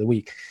 right, for the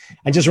week.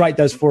 And just write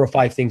those 4 or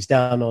 5 things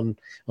down on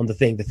the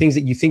thing. The things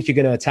that you think you're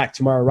going to attack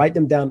tomorrow, write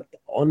them down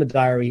on a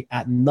diary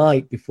at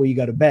night before you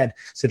go to bed.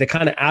 So they're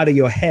kind of out of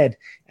your head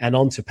and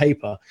onto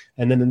paper.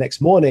 And then the next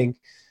morning,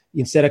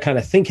 instead of kind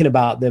of thinking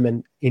about them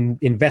and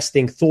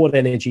investing thought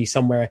energy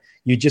somewhere,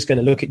 you're just going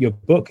to look at your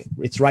book.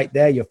 It's right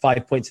there. Your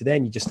 5 points are there,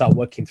 and you just start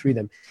working through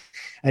them.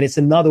 And it's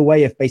another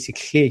way of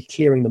basically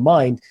clearing the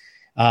mind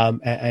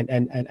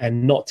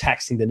and not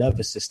taxing the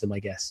nervous system, I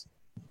guess.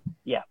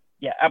 Yeah,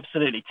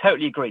 absolutely.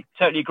 Totally agree.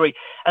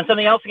 And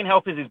something else that can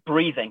help is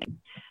breathing.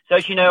 So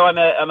as you know, I'm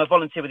a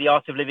volunteer with the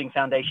Art of Living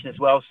Foundation as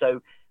well.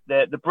 So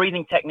the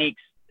breathing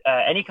techniques,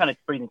 any kind of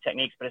breathing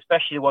techniques, but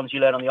especially the ones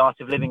you learn on the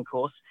Art of Living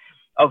course,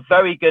 are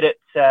very good at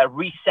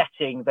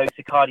resetting those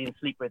circadian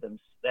sleep rhythms.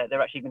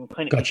 They're actually been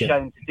clinically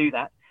shown to do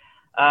that.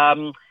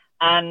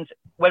 And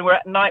when we're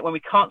at night, when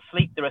we can't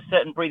sleep, there are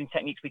certain breathing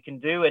techniques we can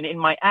do. And in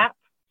my app,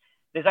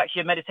 there's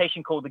actually a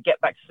meditation called the Get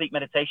Back to Sleep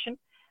meditation.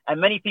 And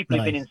many people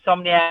who've been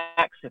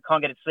insomniacs who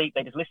can't get to sleep,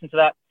 they just listen to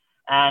that.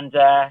 And,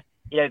 the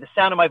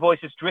sound of my voice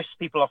just drifts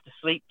people off to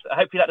sleep.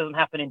 Hopefully that doesn't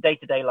happen in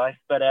day-to-day life.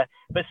 But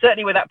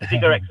certainly with that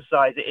particular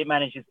exercise, it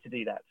manages to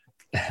do that.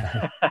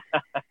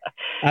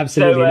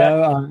 Absolutely.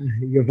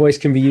 Your voice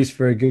can be used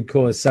for a good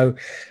cause. So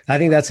I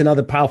think that's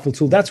another powerful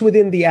tool. That's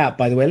within the app,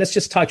 by the way. Let's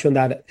just touch on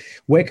that.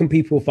 Where can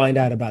people find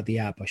out about the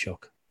app,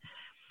 Ashok?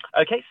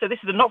 Okay, so this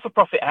is a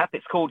not-for-profit app.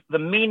 It's called the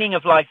Meaning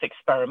of Life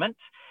Experiment.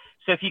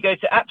 So if you go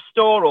to App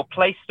Store or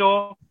Play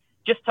Store,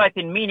 just type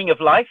in Meaning of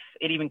Life.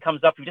 It even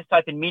comes up. You just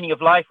type in Meaning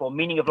of Life or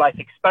Meaning of Life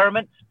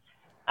Experiment,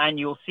 and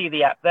you'll see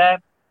the app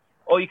there.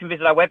 Or you can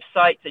visit our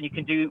website, and you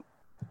can do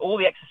all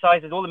the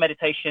exercises, all the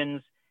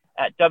meditations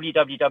at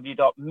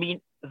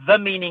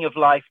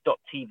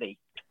www.themeaningoflife.tv.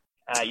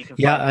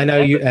 I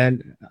know you,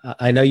 and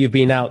I know you've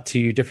been out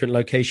to different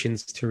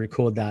locations to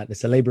record that.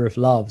 It's a labor of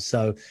love.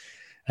 So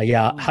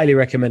highly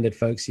recommended,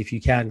 folks. If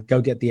you can, go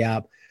get the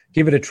app,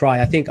 give it a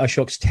try. I think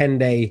Ashok's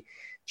 10-day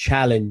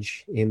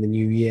challenge in the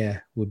new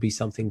year would be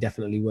something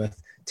definitely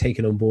worth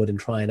taking on board and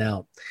trying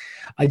out.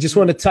 I just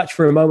want to touch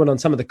for a moment on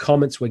some of the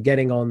comments we're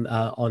getting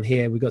on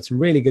here. We've got some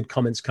really good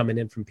comments coming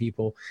in from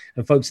people.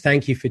 And folks,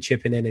 thank you for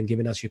chipping in and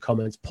giving us your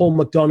comments. Paul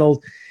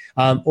McDonald,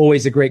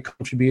 always a great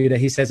contributor.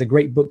 He says a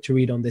great book to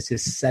read on this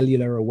is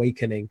Cellular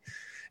Awakening.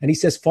 And he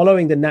says,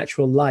 following the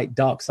natural light,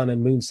 dark sun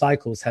and moon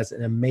cycles has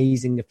an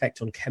amazing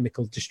effect on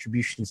chemical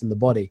distributions in the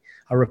body.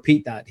 I'll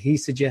repeat that. He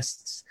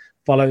suggests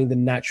following the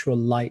natural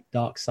light,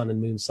 dark sun and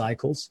moon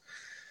cycles.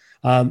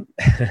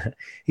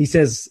 He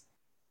says,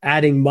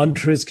 adding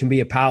mantras can be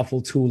a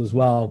powerful tool as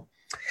well.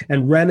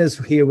 And Rena's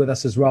here with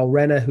us as well.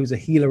 Rena, who's a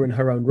healer in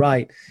her own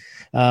right,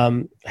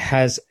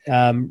 has,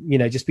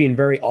 just been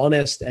very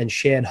honest and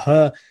shared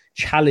her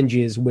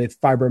challenges with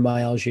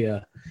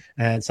fibromyalgia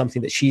and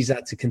something that she's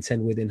had to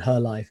contend with in her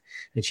life.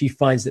 And she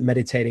finds that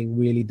meditating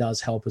really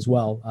does help as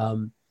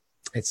well.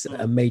 It's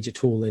a major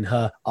tool in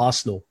her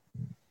arsenal.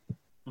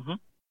 Mm-hmm.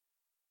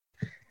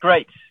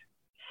 Great.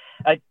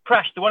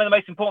 Prash, one of the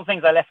most important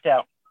things I left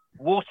out,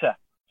 water.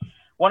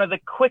 One of the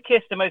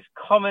quickest and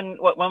one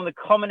of the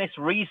commonest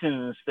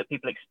reasons that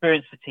people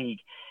experience fatigue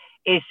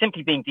is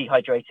simply being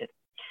dehydrated.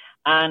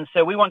 And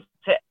so we want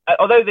to,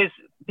 although there's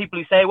people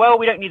who say, well,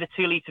 we don't need the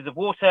 2 liters of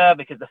water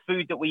because the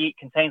food that we eat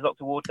contains lots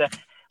of water.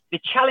 The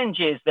challenge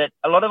is that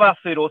a lot of our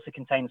food also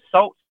contains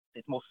salt.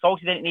 It's more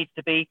salty than it needs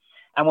to be.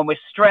 And when we're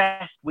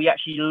stressed, we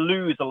actually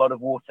lose a lot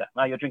of water.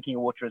 Now you're drinking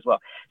your water as well.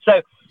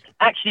 So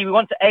actually we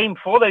want to aim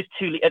for those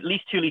at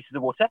least 2 liters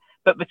of water,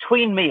 but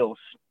between meals.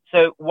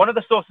 So one of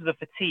the sources of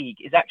fatigue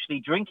is actually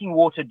drinking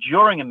water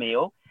during a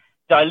meal,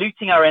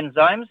 diluting our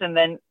enzymes, and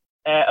then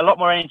a lot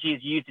more energy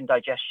is used in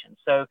digestion.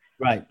 So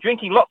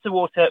drinking lots of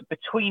water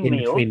between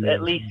meals,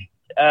 at least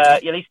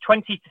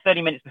 20 to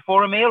 30 minutes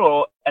before a meal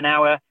or an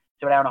hour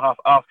to an hour and a half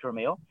after a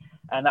meal.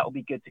 And that will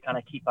be good to kind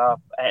of keep our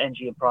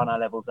energy and prana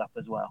levels up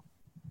as well.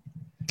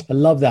 I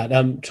love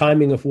that.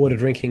 Timing of water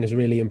drinking is a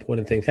really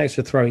important thing. Thanks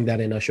for throwing that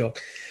in, Ashok.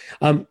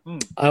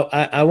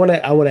 I want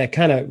to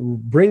kind of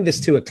bring this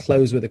to a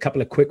close with a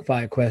couple of quick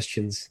fire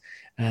questions,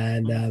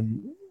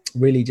 and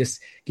really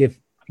just give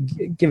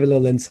a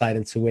little insight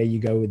into where you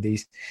go with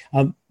these.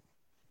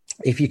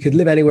 If you could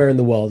live anywhere in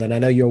the world, and I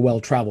know you're well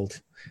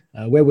traveled,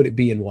 where would it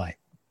be and why?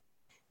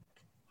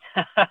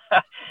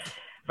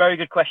 Very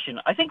good question.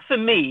 I think for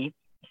me,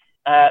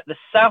 the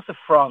south of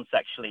France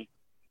actually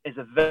is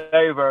a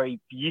very, very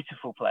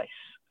beautiful place,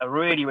 a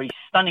really, really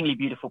stunningly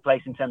beautiful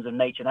place in terms of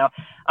nature. Now,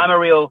 I'm a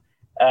real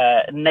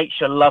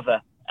nature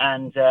lover,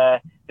 and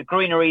the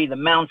greenery, the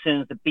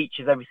mountains, the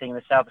beaches, everything in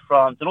the south of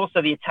France, and also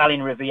the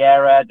Italian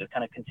Riviera that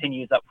kind of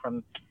continues up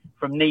from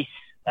Nice,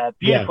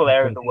 beautiful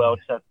area of the world.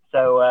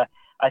 So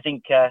I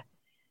think,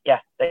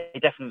 they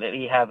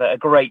definitely have a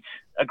great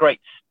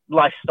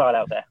lifestyle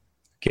out there.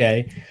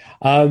 Okay.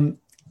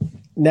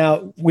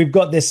 Now we've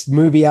got this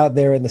movie out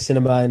there in the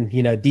cinema, and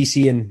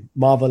DC and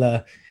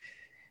Marvel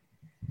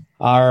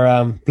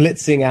are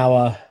blitzing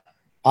our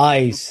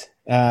eyes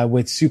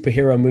with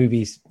superhero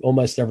movies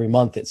almost every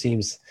month, it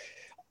seems.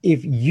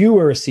 If you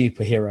were a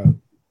superhero,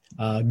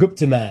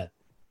 Gupta Man,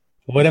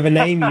 whatever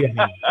name you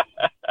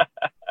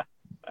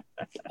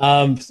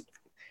have,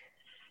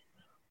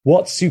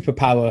 what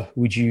superpower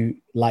would you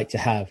like to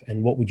have,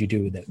 and what would you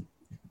do with it?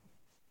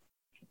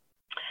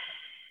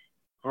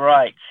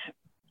 Right.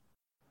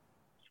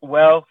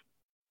 Well,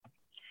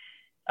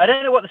 I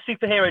don't know what the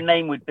superhero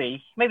name would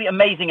be. Maybe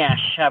Amazing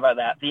Ash. How about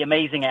that? The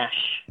Amazing Ash.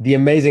 The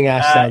Amazing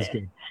Ash sounds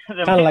good.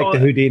 Kind of like the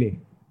Houdini.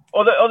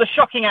 Or the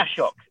Shocking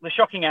Ashok. The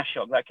Shocking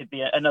Ashok. That could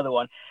be another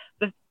one.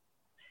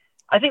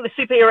 I think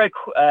the superhero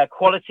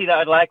quality that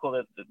I'd like,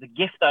 or the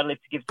gift that I'd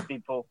like to give to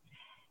people,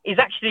 is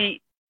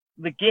actually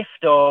the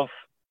gift of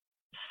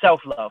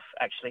self-love,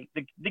 actually.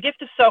 The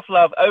gift of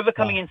self-love,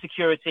 overcoming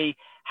insecurity,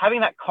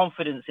 having that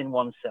confidence in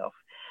oneself.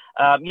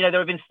 There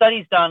have been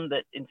studies done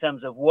that in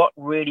terms of what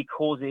really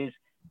causes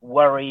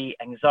worry,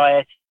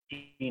 anxiety,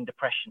 and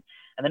depression.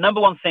 And the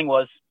number one thing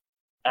was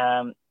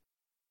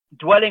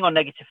dwelling on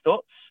negative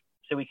thoughts.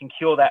 So we can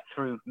cure that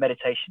through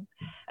meditation.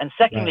 And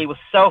secondly was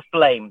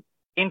self-blame,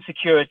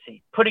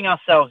 insecurity, putting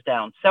ourselves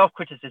down,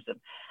 self-criticism.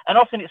 And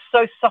often it's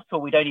so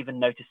subtle we don't even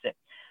notice it.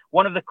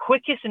 One of the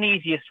quickest and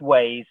easiest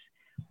ways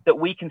that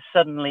we can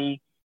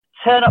suddenly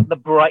turn up the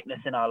brightness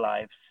in our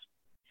lives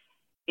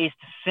is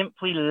to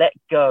simply let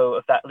go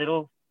of that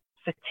little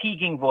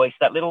fatiguing voice,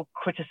 that little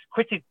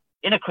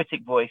inner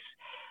critic voice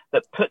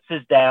that puts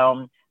us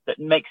down, that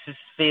makes us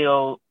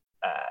feel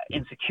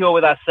insecure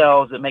with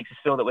ourselves, that makes us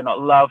feel that we're not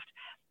loved,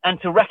 and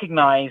to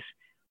recognize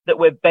that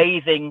we're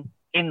bathing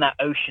in that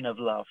ocean of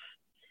love.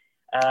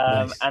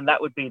 Nice. And that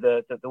would be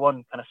the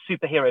one kind of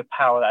superhero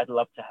power that I'd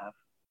love to have.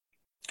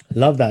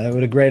 Love that. That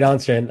was a great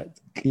answer. And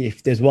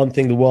if there's one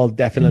thing the world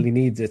definitely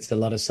needs, it's a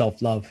lot of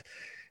self-love.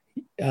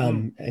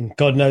 And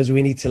God knows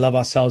we need to love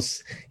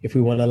ourselves if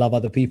we want to love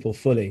other people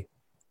fully.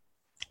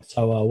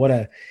 So what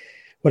a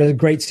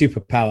great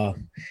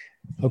superpower.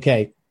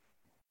 Okay.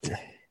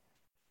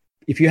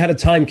 If you had a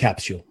time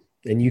capsule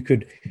and you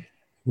could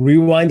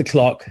rewind the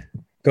clock,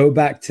 go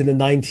back to the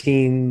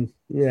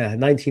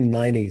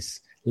 1990s,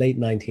 late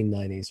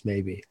 1990s,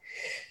 maybe.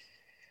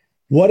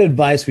 What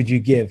advice would you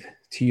give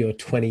to your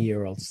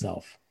 20-year-old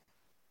self?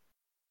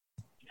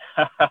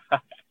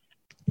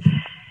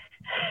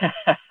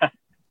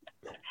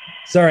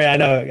 Sorry, I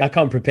know I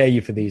can't prepare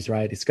you for these,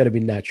 right? It's got to be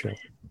natural.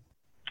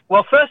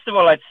 Well, first of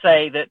all, I'd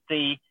say that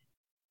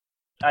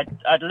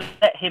I'd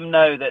let him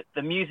know that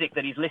the music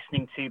that he's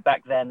listening to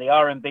back then, the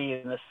R&B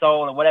and the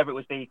soul and whatever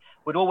it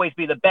would always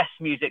be the best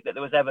music that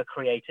was ever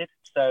created.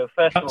 So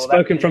first of all,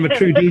 spoken from a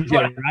true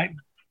DJ, right?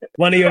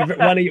 One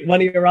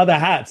of your other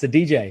hats, a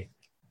DJ.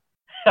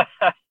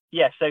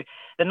 Yeah. So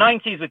the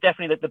 90s were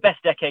definitely the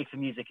best decade for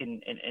music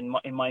in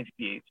my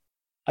view.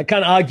 I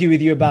can't argue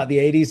with you about the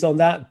 80s on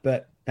that,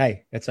 but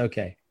hey, it's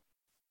okay.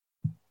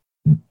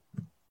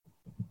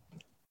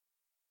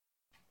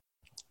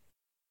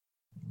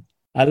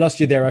 I lost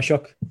you there,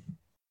 Ashok.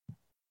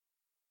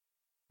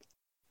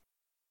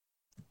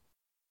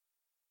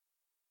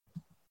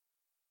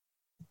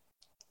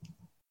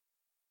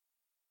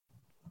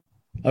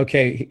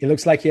 Okay, it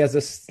looks like he has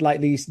a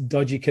slightly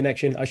dodgy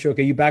connection. Ashok,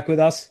 are you back with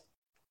us?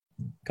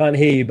 Can't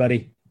hear you,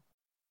 buddy.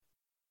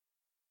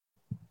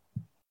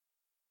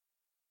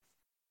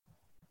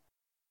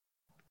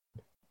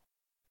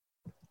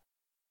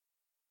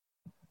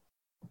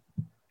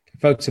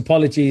 Folks,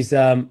 apologies.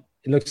 It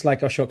looks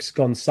like Ashok's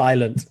gone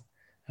silent.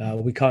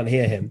 We can't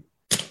hear him.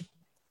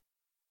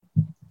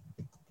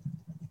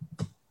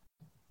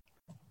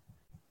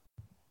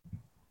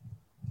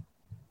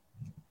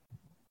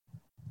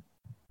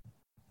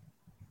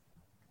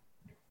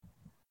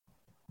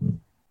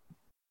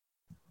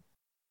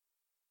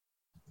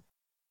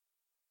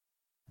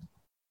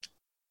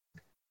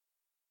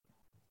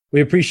 We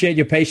appreciate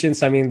your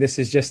patience. I mean, this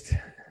is just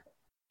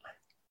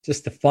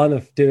the fun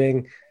of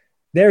doing.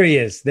 There he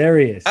is. There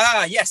he is.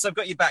 Ah, yes, I've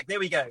got you back. There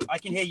we go. I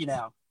can hear you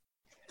now.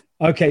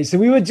 Okay, so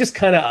we were just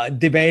kind of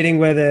debating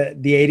whether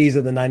the 80s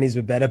or the 90s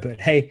were better,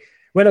 but hey,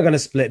 we're not going to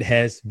split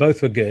hairs.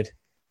 Both were good.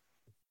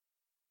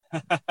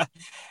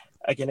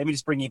 Okay, let me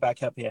just bring you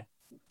back up here.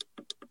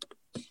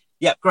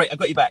 Yeah, great. I've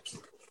got you back.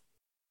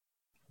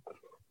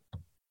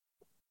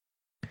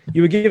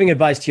 You were giving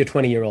advice to your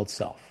 20-year-old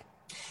self.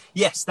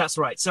 Yes, that's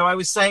right. So I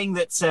was saying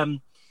that,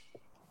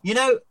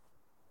 in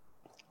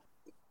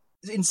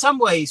some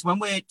ways, when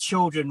we're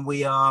children,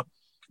 we are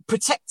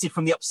protected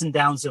from the ups and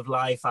downs of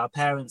life. Our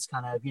parents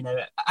kind of,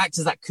 act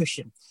as that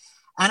cushion.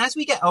 And as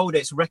we get older,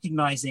 it's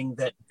recognizing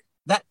that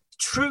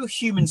true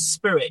human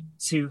spirit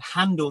to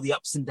handle the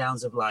ups and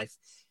downs of life,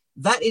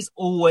 that is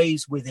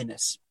always within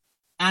us.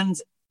 And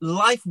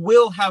life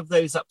will have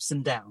those ups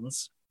and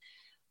downs,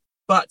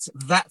 but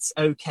that's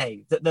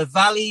okay. That the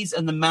valleys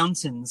and the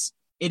mountains,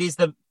 it is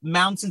the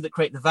mountains that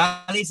create the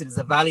valleys. It is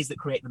the valleys that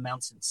create the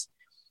mountains.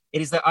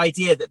 It is the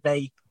idea that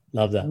they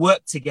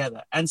work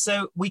together. And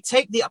so we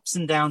take the ups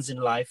and downs in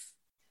life,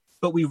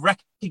 but we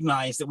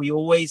recognize that we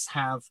always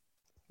have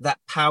that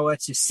power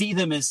to see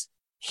them as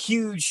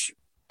huge.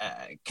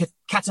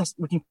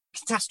 We can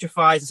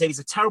catastrophize and say these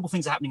are terrible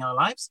things are happening in our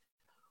lives,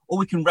 or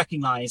we can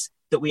recognize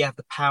that we have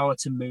the power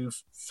to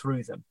move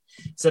through them.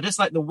 So just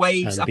like the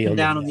waves up and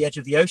down on the edge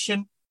of the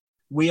ocean,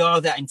 we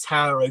are that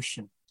entire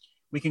ocean.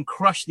 We can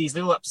crush these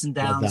little ups and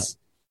downs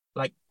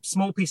like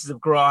small pieces of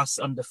grass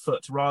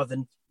underfoot rather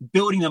than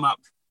building them up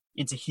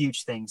into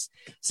huge things.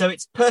 So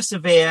it's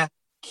persevere,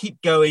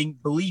 keep going,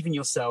 believe in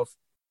yourself,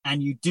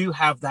 and you do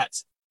have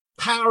that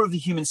power of the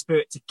human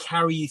spirit to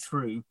carry you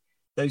through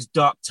those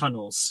dark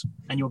tunnels,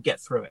 and you'll get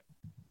through it.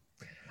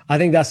 I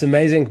think that's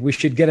amazing. We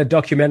should get a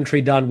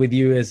documentary done with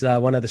you as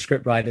one of the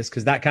script writers,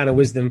 because that kind of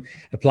wisdom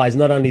applies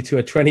not only to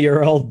a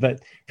 20-year-old,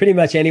 but pretty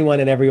much anyone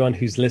and everyone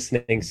who's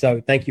listening.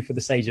 So thank you for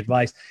the sage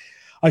advice.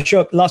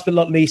 Ashok, last but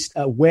not least,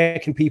 where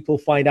can people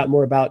find out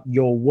more about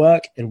your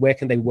work and where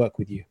can they work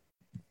with you?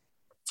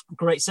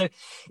 Great. So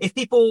if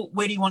people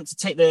really want to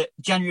take the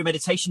January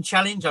Meditation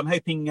Challenge, I'm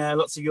hoping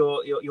lots of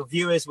your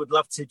viewers would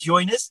love to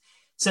join us.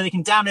 So they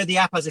can download the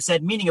app, as I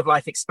said, Meaning of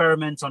Life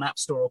Experiment on App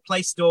Store or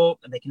Play Store,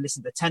 and they can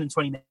listen to 10 and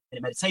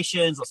 20-minute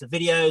meditations, lots of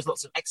videos,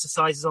 lots of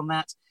exercises on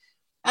that.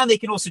 And they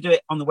can also do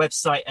it on the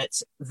website at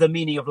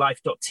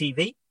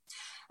themeaningoflife.tv.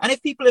 And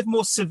if people have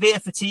more severe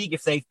fatigue,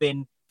 if they've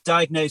been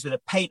diagnosed with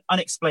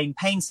unexplained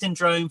pain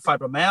syndrome,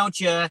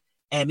 fibromyalgia,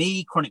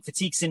 ME, chronic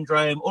fatigue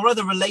syndrome, or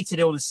other related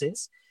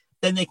illnesses,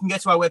 then they can go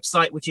to our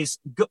website, which is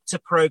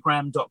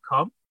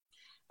guptaprogram.com.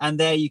 And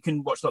there you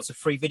can watch lots of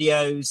free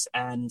videos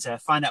and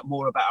find out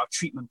more about our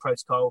treatment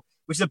protocol,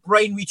 which is a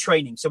brain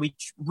retraining. So we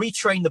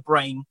retrain the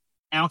brain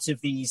out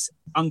of these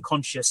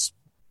unconscious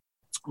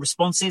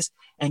responses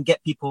and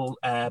get people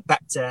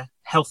back to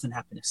health and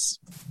happiness.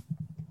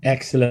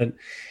 Excellent.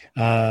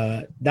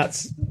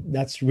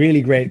 That's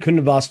really great. Couldn't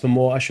have asked for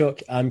more,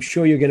 Ashok. I'm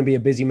sure you're going to be a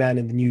busy man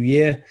in the new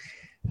year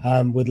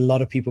with a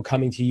lot of people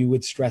coming to you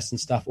with stress and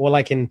stuff. All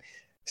I can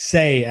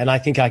say, and I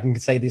think I can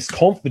say this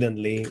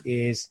confidently,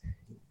 is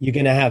you're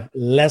going to have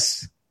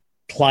less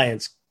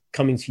clients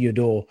coming to your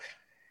door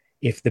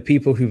if the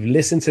people who've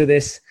listened to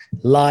this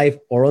live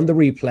or on the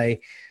replay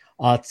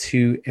are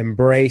to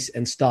embrace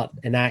and start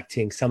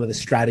enacting some of the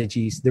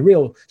strategies, the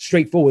real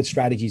straightforward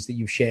strategies that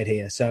you've shared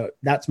here. So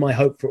that's my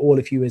hope for all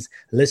of you as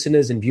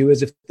listeners and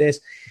viewers of this.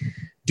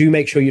 Do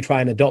make sure you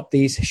try and adopt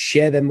these,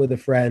 share them with a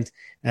friend,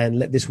 and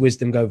let this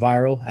wisdom go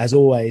viral. As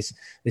always,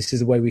 this is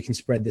the way we can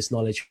spread this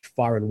knowledge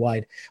far and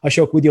wide.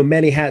 Ashok, with your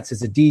many hats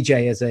as a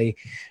DJ,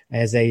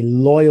 as a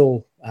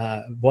loyal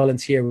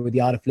volunteer with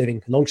the Art of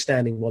Living,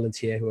 long-standing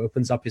volunteer who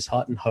opens up his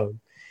heart and home,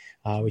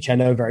 which I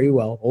know very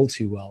well, all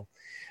too well,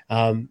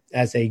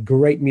 as a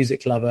great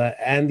music lover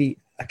and the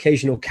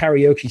occasional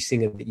karaoke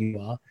singer that you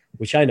are,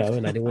 which I know,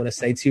 and I didn't want to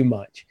say too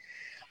much.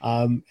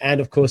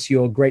 And of course,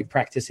 your great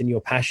practice and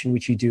your passion,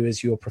 which you do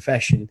as your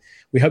profession.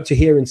 We hope to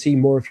hear and see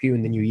more of you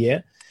in the new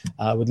year.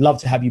 Would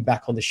love to have you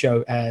back on the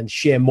show and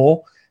share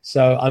more.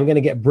 So I'm going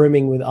to get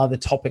brimming with other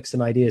topics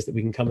and ideas that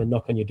we can come and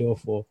knock on your door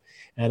for.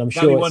 And I'm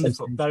That'd sure be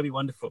wonderful. That'd be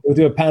wonderful. We'll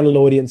do a panel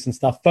audience and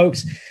stuff.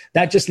 Folks,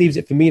 that just leaves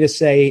it for me to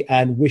say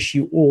and wish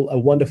you all a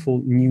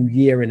wonderful new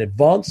year in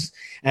advance.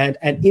 And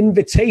an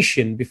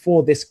invitation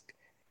before this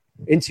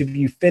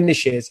interview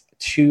finishes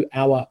to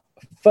our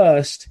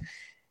first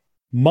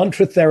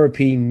Mantra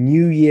Therapy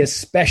New Year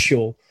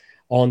special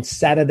on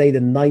Saturday, the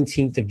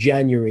 19th of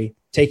January,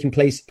 taking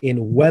place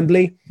in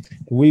Wembley.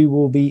 We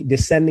will be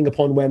descending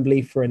upon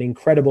Wembley for an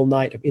incredible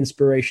night of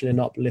inspiration and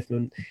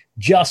upliftment.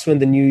 Just when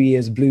the New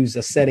Year's blues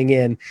are setting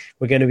in,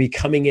 we're going to be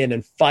coming in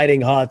and fighting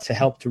hard to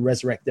help to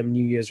resurrect them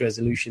New Year's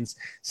resolutions.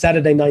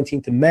 Saturday,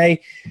 19th of May,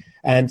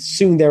 and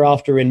soon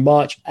thereafter in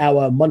March,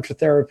 our Mantra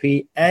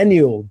Therapy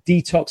annual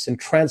detox and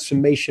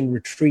transformation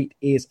retreat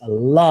is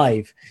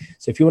alive.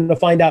 So if you want to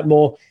find out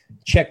more,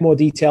 check more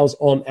details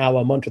on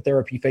our Mantra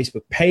Therapy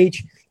Facebook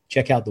page.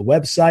 Check out the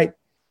website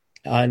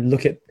and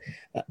look at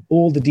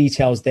all the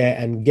details there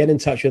and get in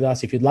touch with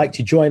us if you'd like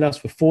to join us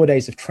for 4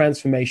 days of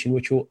transformation,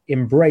 which will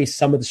embrace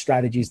some of the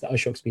strategies that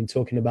Ashok's been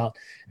talking about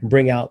and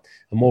bring out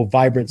a more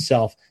vibrant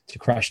self to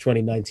crush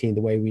 2019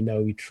 the way we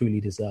know we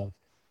truly deserve.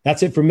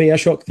 That's it from me,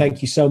 Ashok.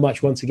 Thank you so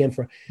much once again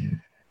for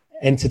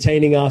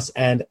entertaining us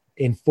and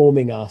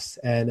informing us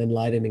and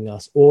enlightening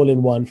us all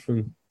in one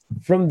from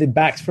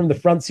the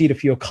front seat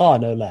of your car,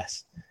 no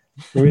less.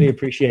 We really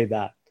appreciate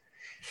that.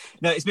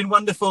 No, it's been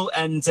wonderful,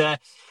 and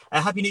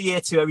Happy New Year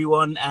to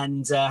everyone,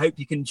 and hope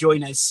you can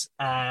join us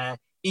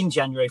in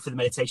January for the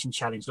Meditation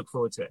Challenge. Look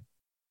forward to it.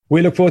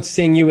 We look forward to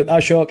seeing you with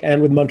Ashok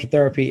and with Mantra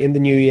Therapy in the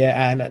new year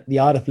and at the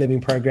Art of Living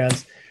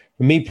programs.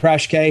 From me,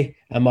 Prash K,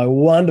 and my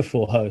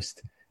wonderful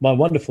host, my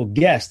wonderful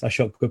guest,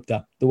 Ashok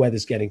Gupta. The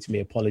weather's getting to me.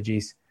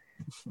 Apologies.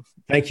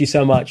 Thank you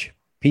so much.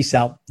 Peace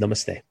out.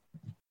 Namaste.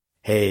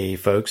 Hey,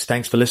 folks.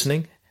 Thanks for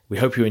listening. We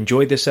hope you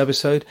enjoyed this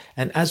episode,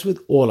 and as with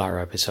all our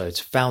episodes,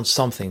 found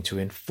something to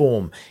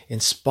inform,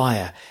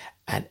 inspire,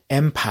 and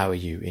empower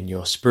you in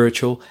your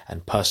spiritual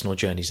and personal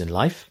journeys in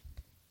life.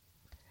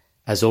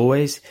 As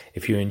always,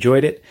 if you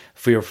enjoyed it,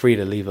 feel free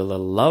to leave a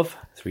little love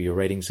through your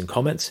ratings and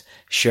comments,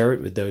 share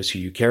it with those who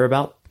you care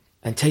about,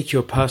 and take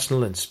your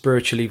personal and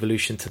spiritual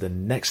evolution to the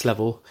next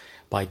level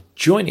by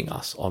joining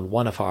us on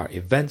one of our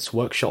events,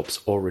 workshops,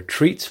 or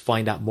retreats.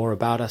 Find out more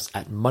about us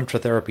at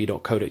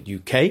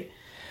mantratherapy.co.uk.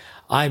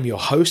 I'm your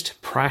host,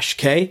 Prash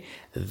K.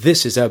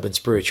 This is Urban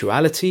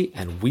Spirituality,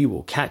 and we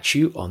will catch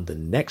you on the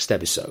next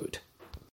episode.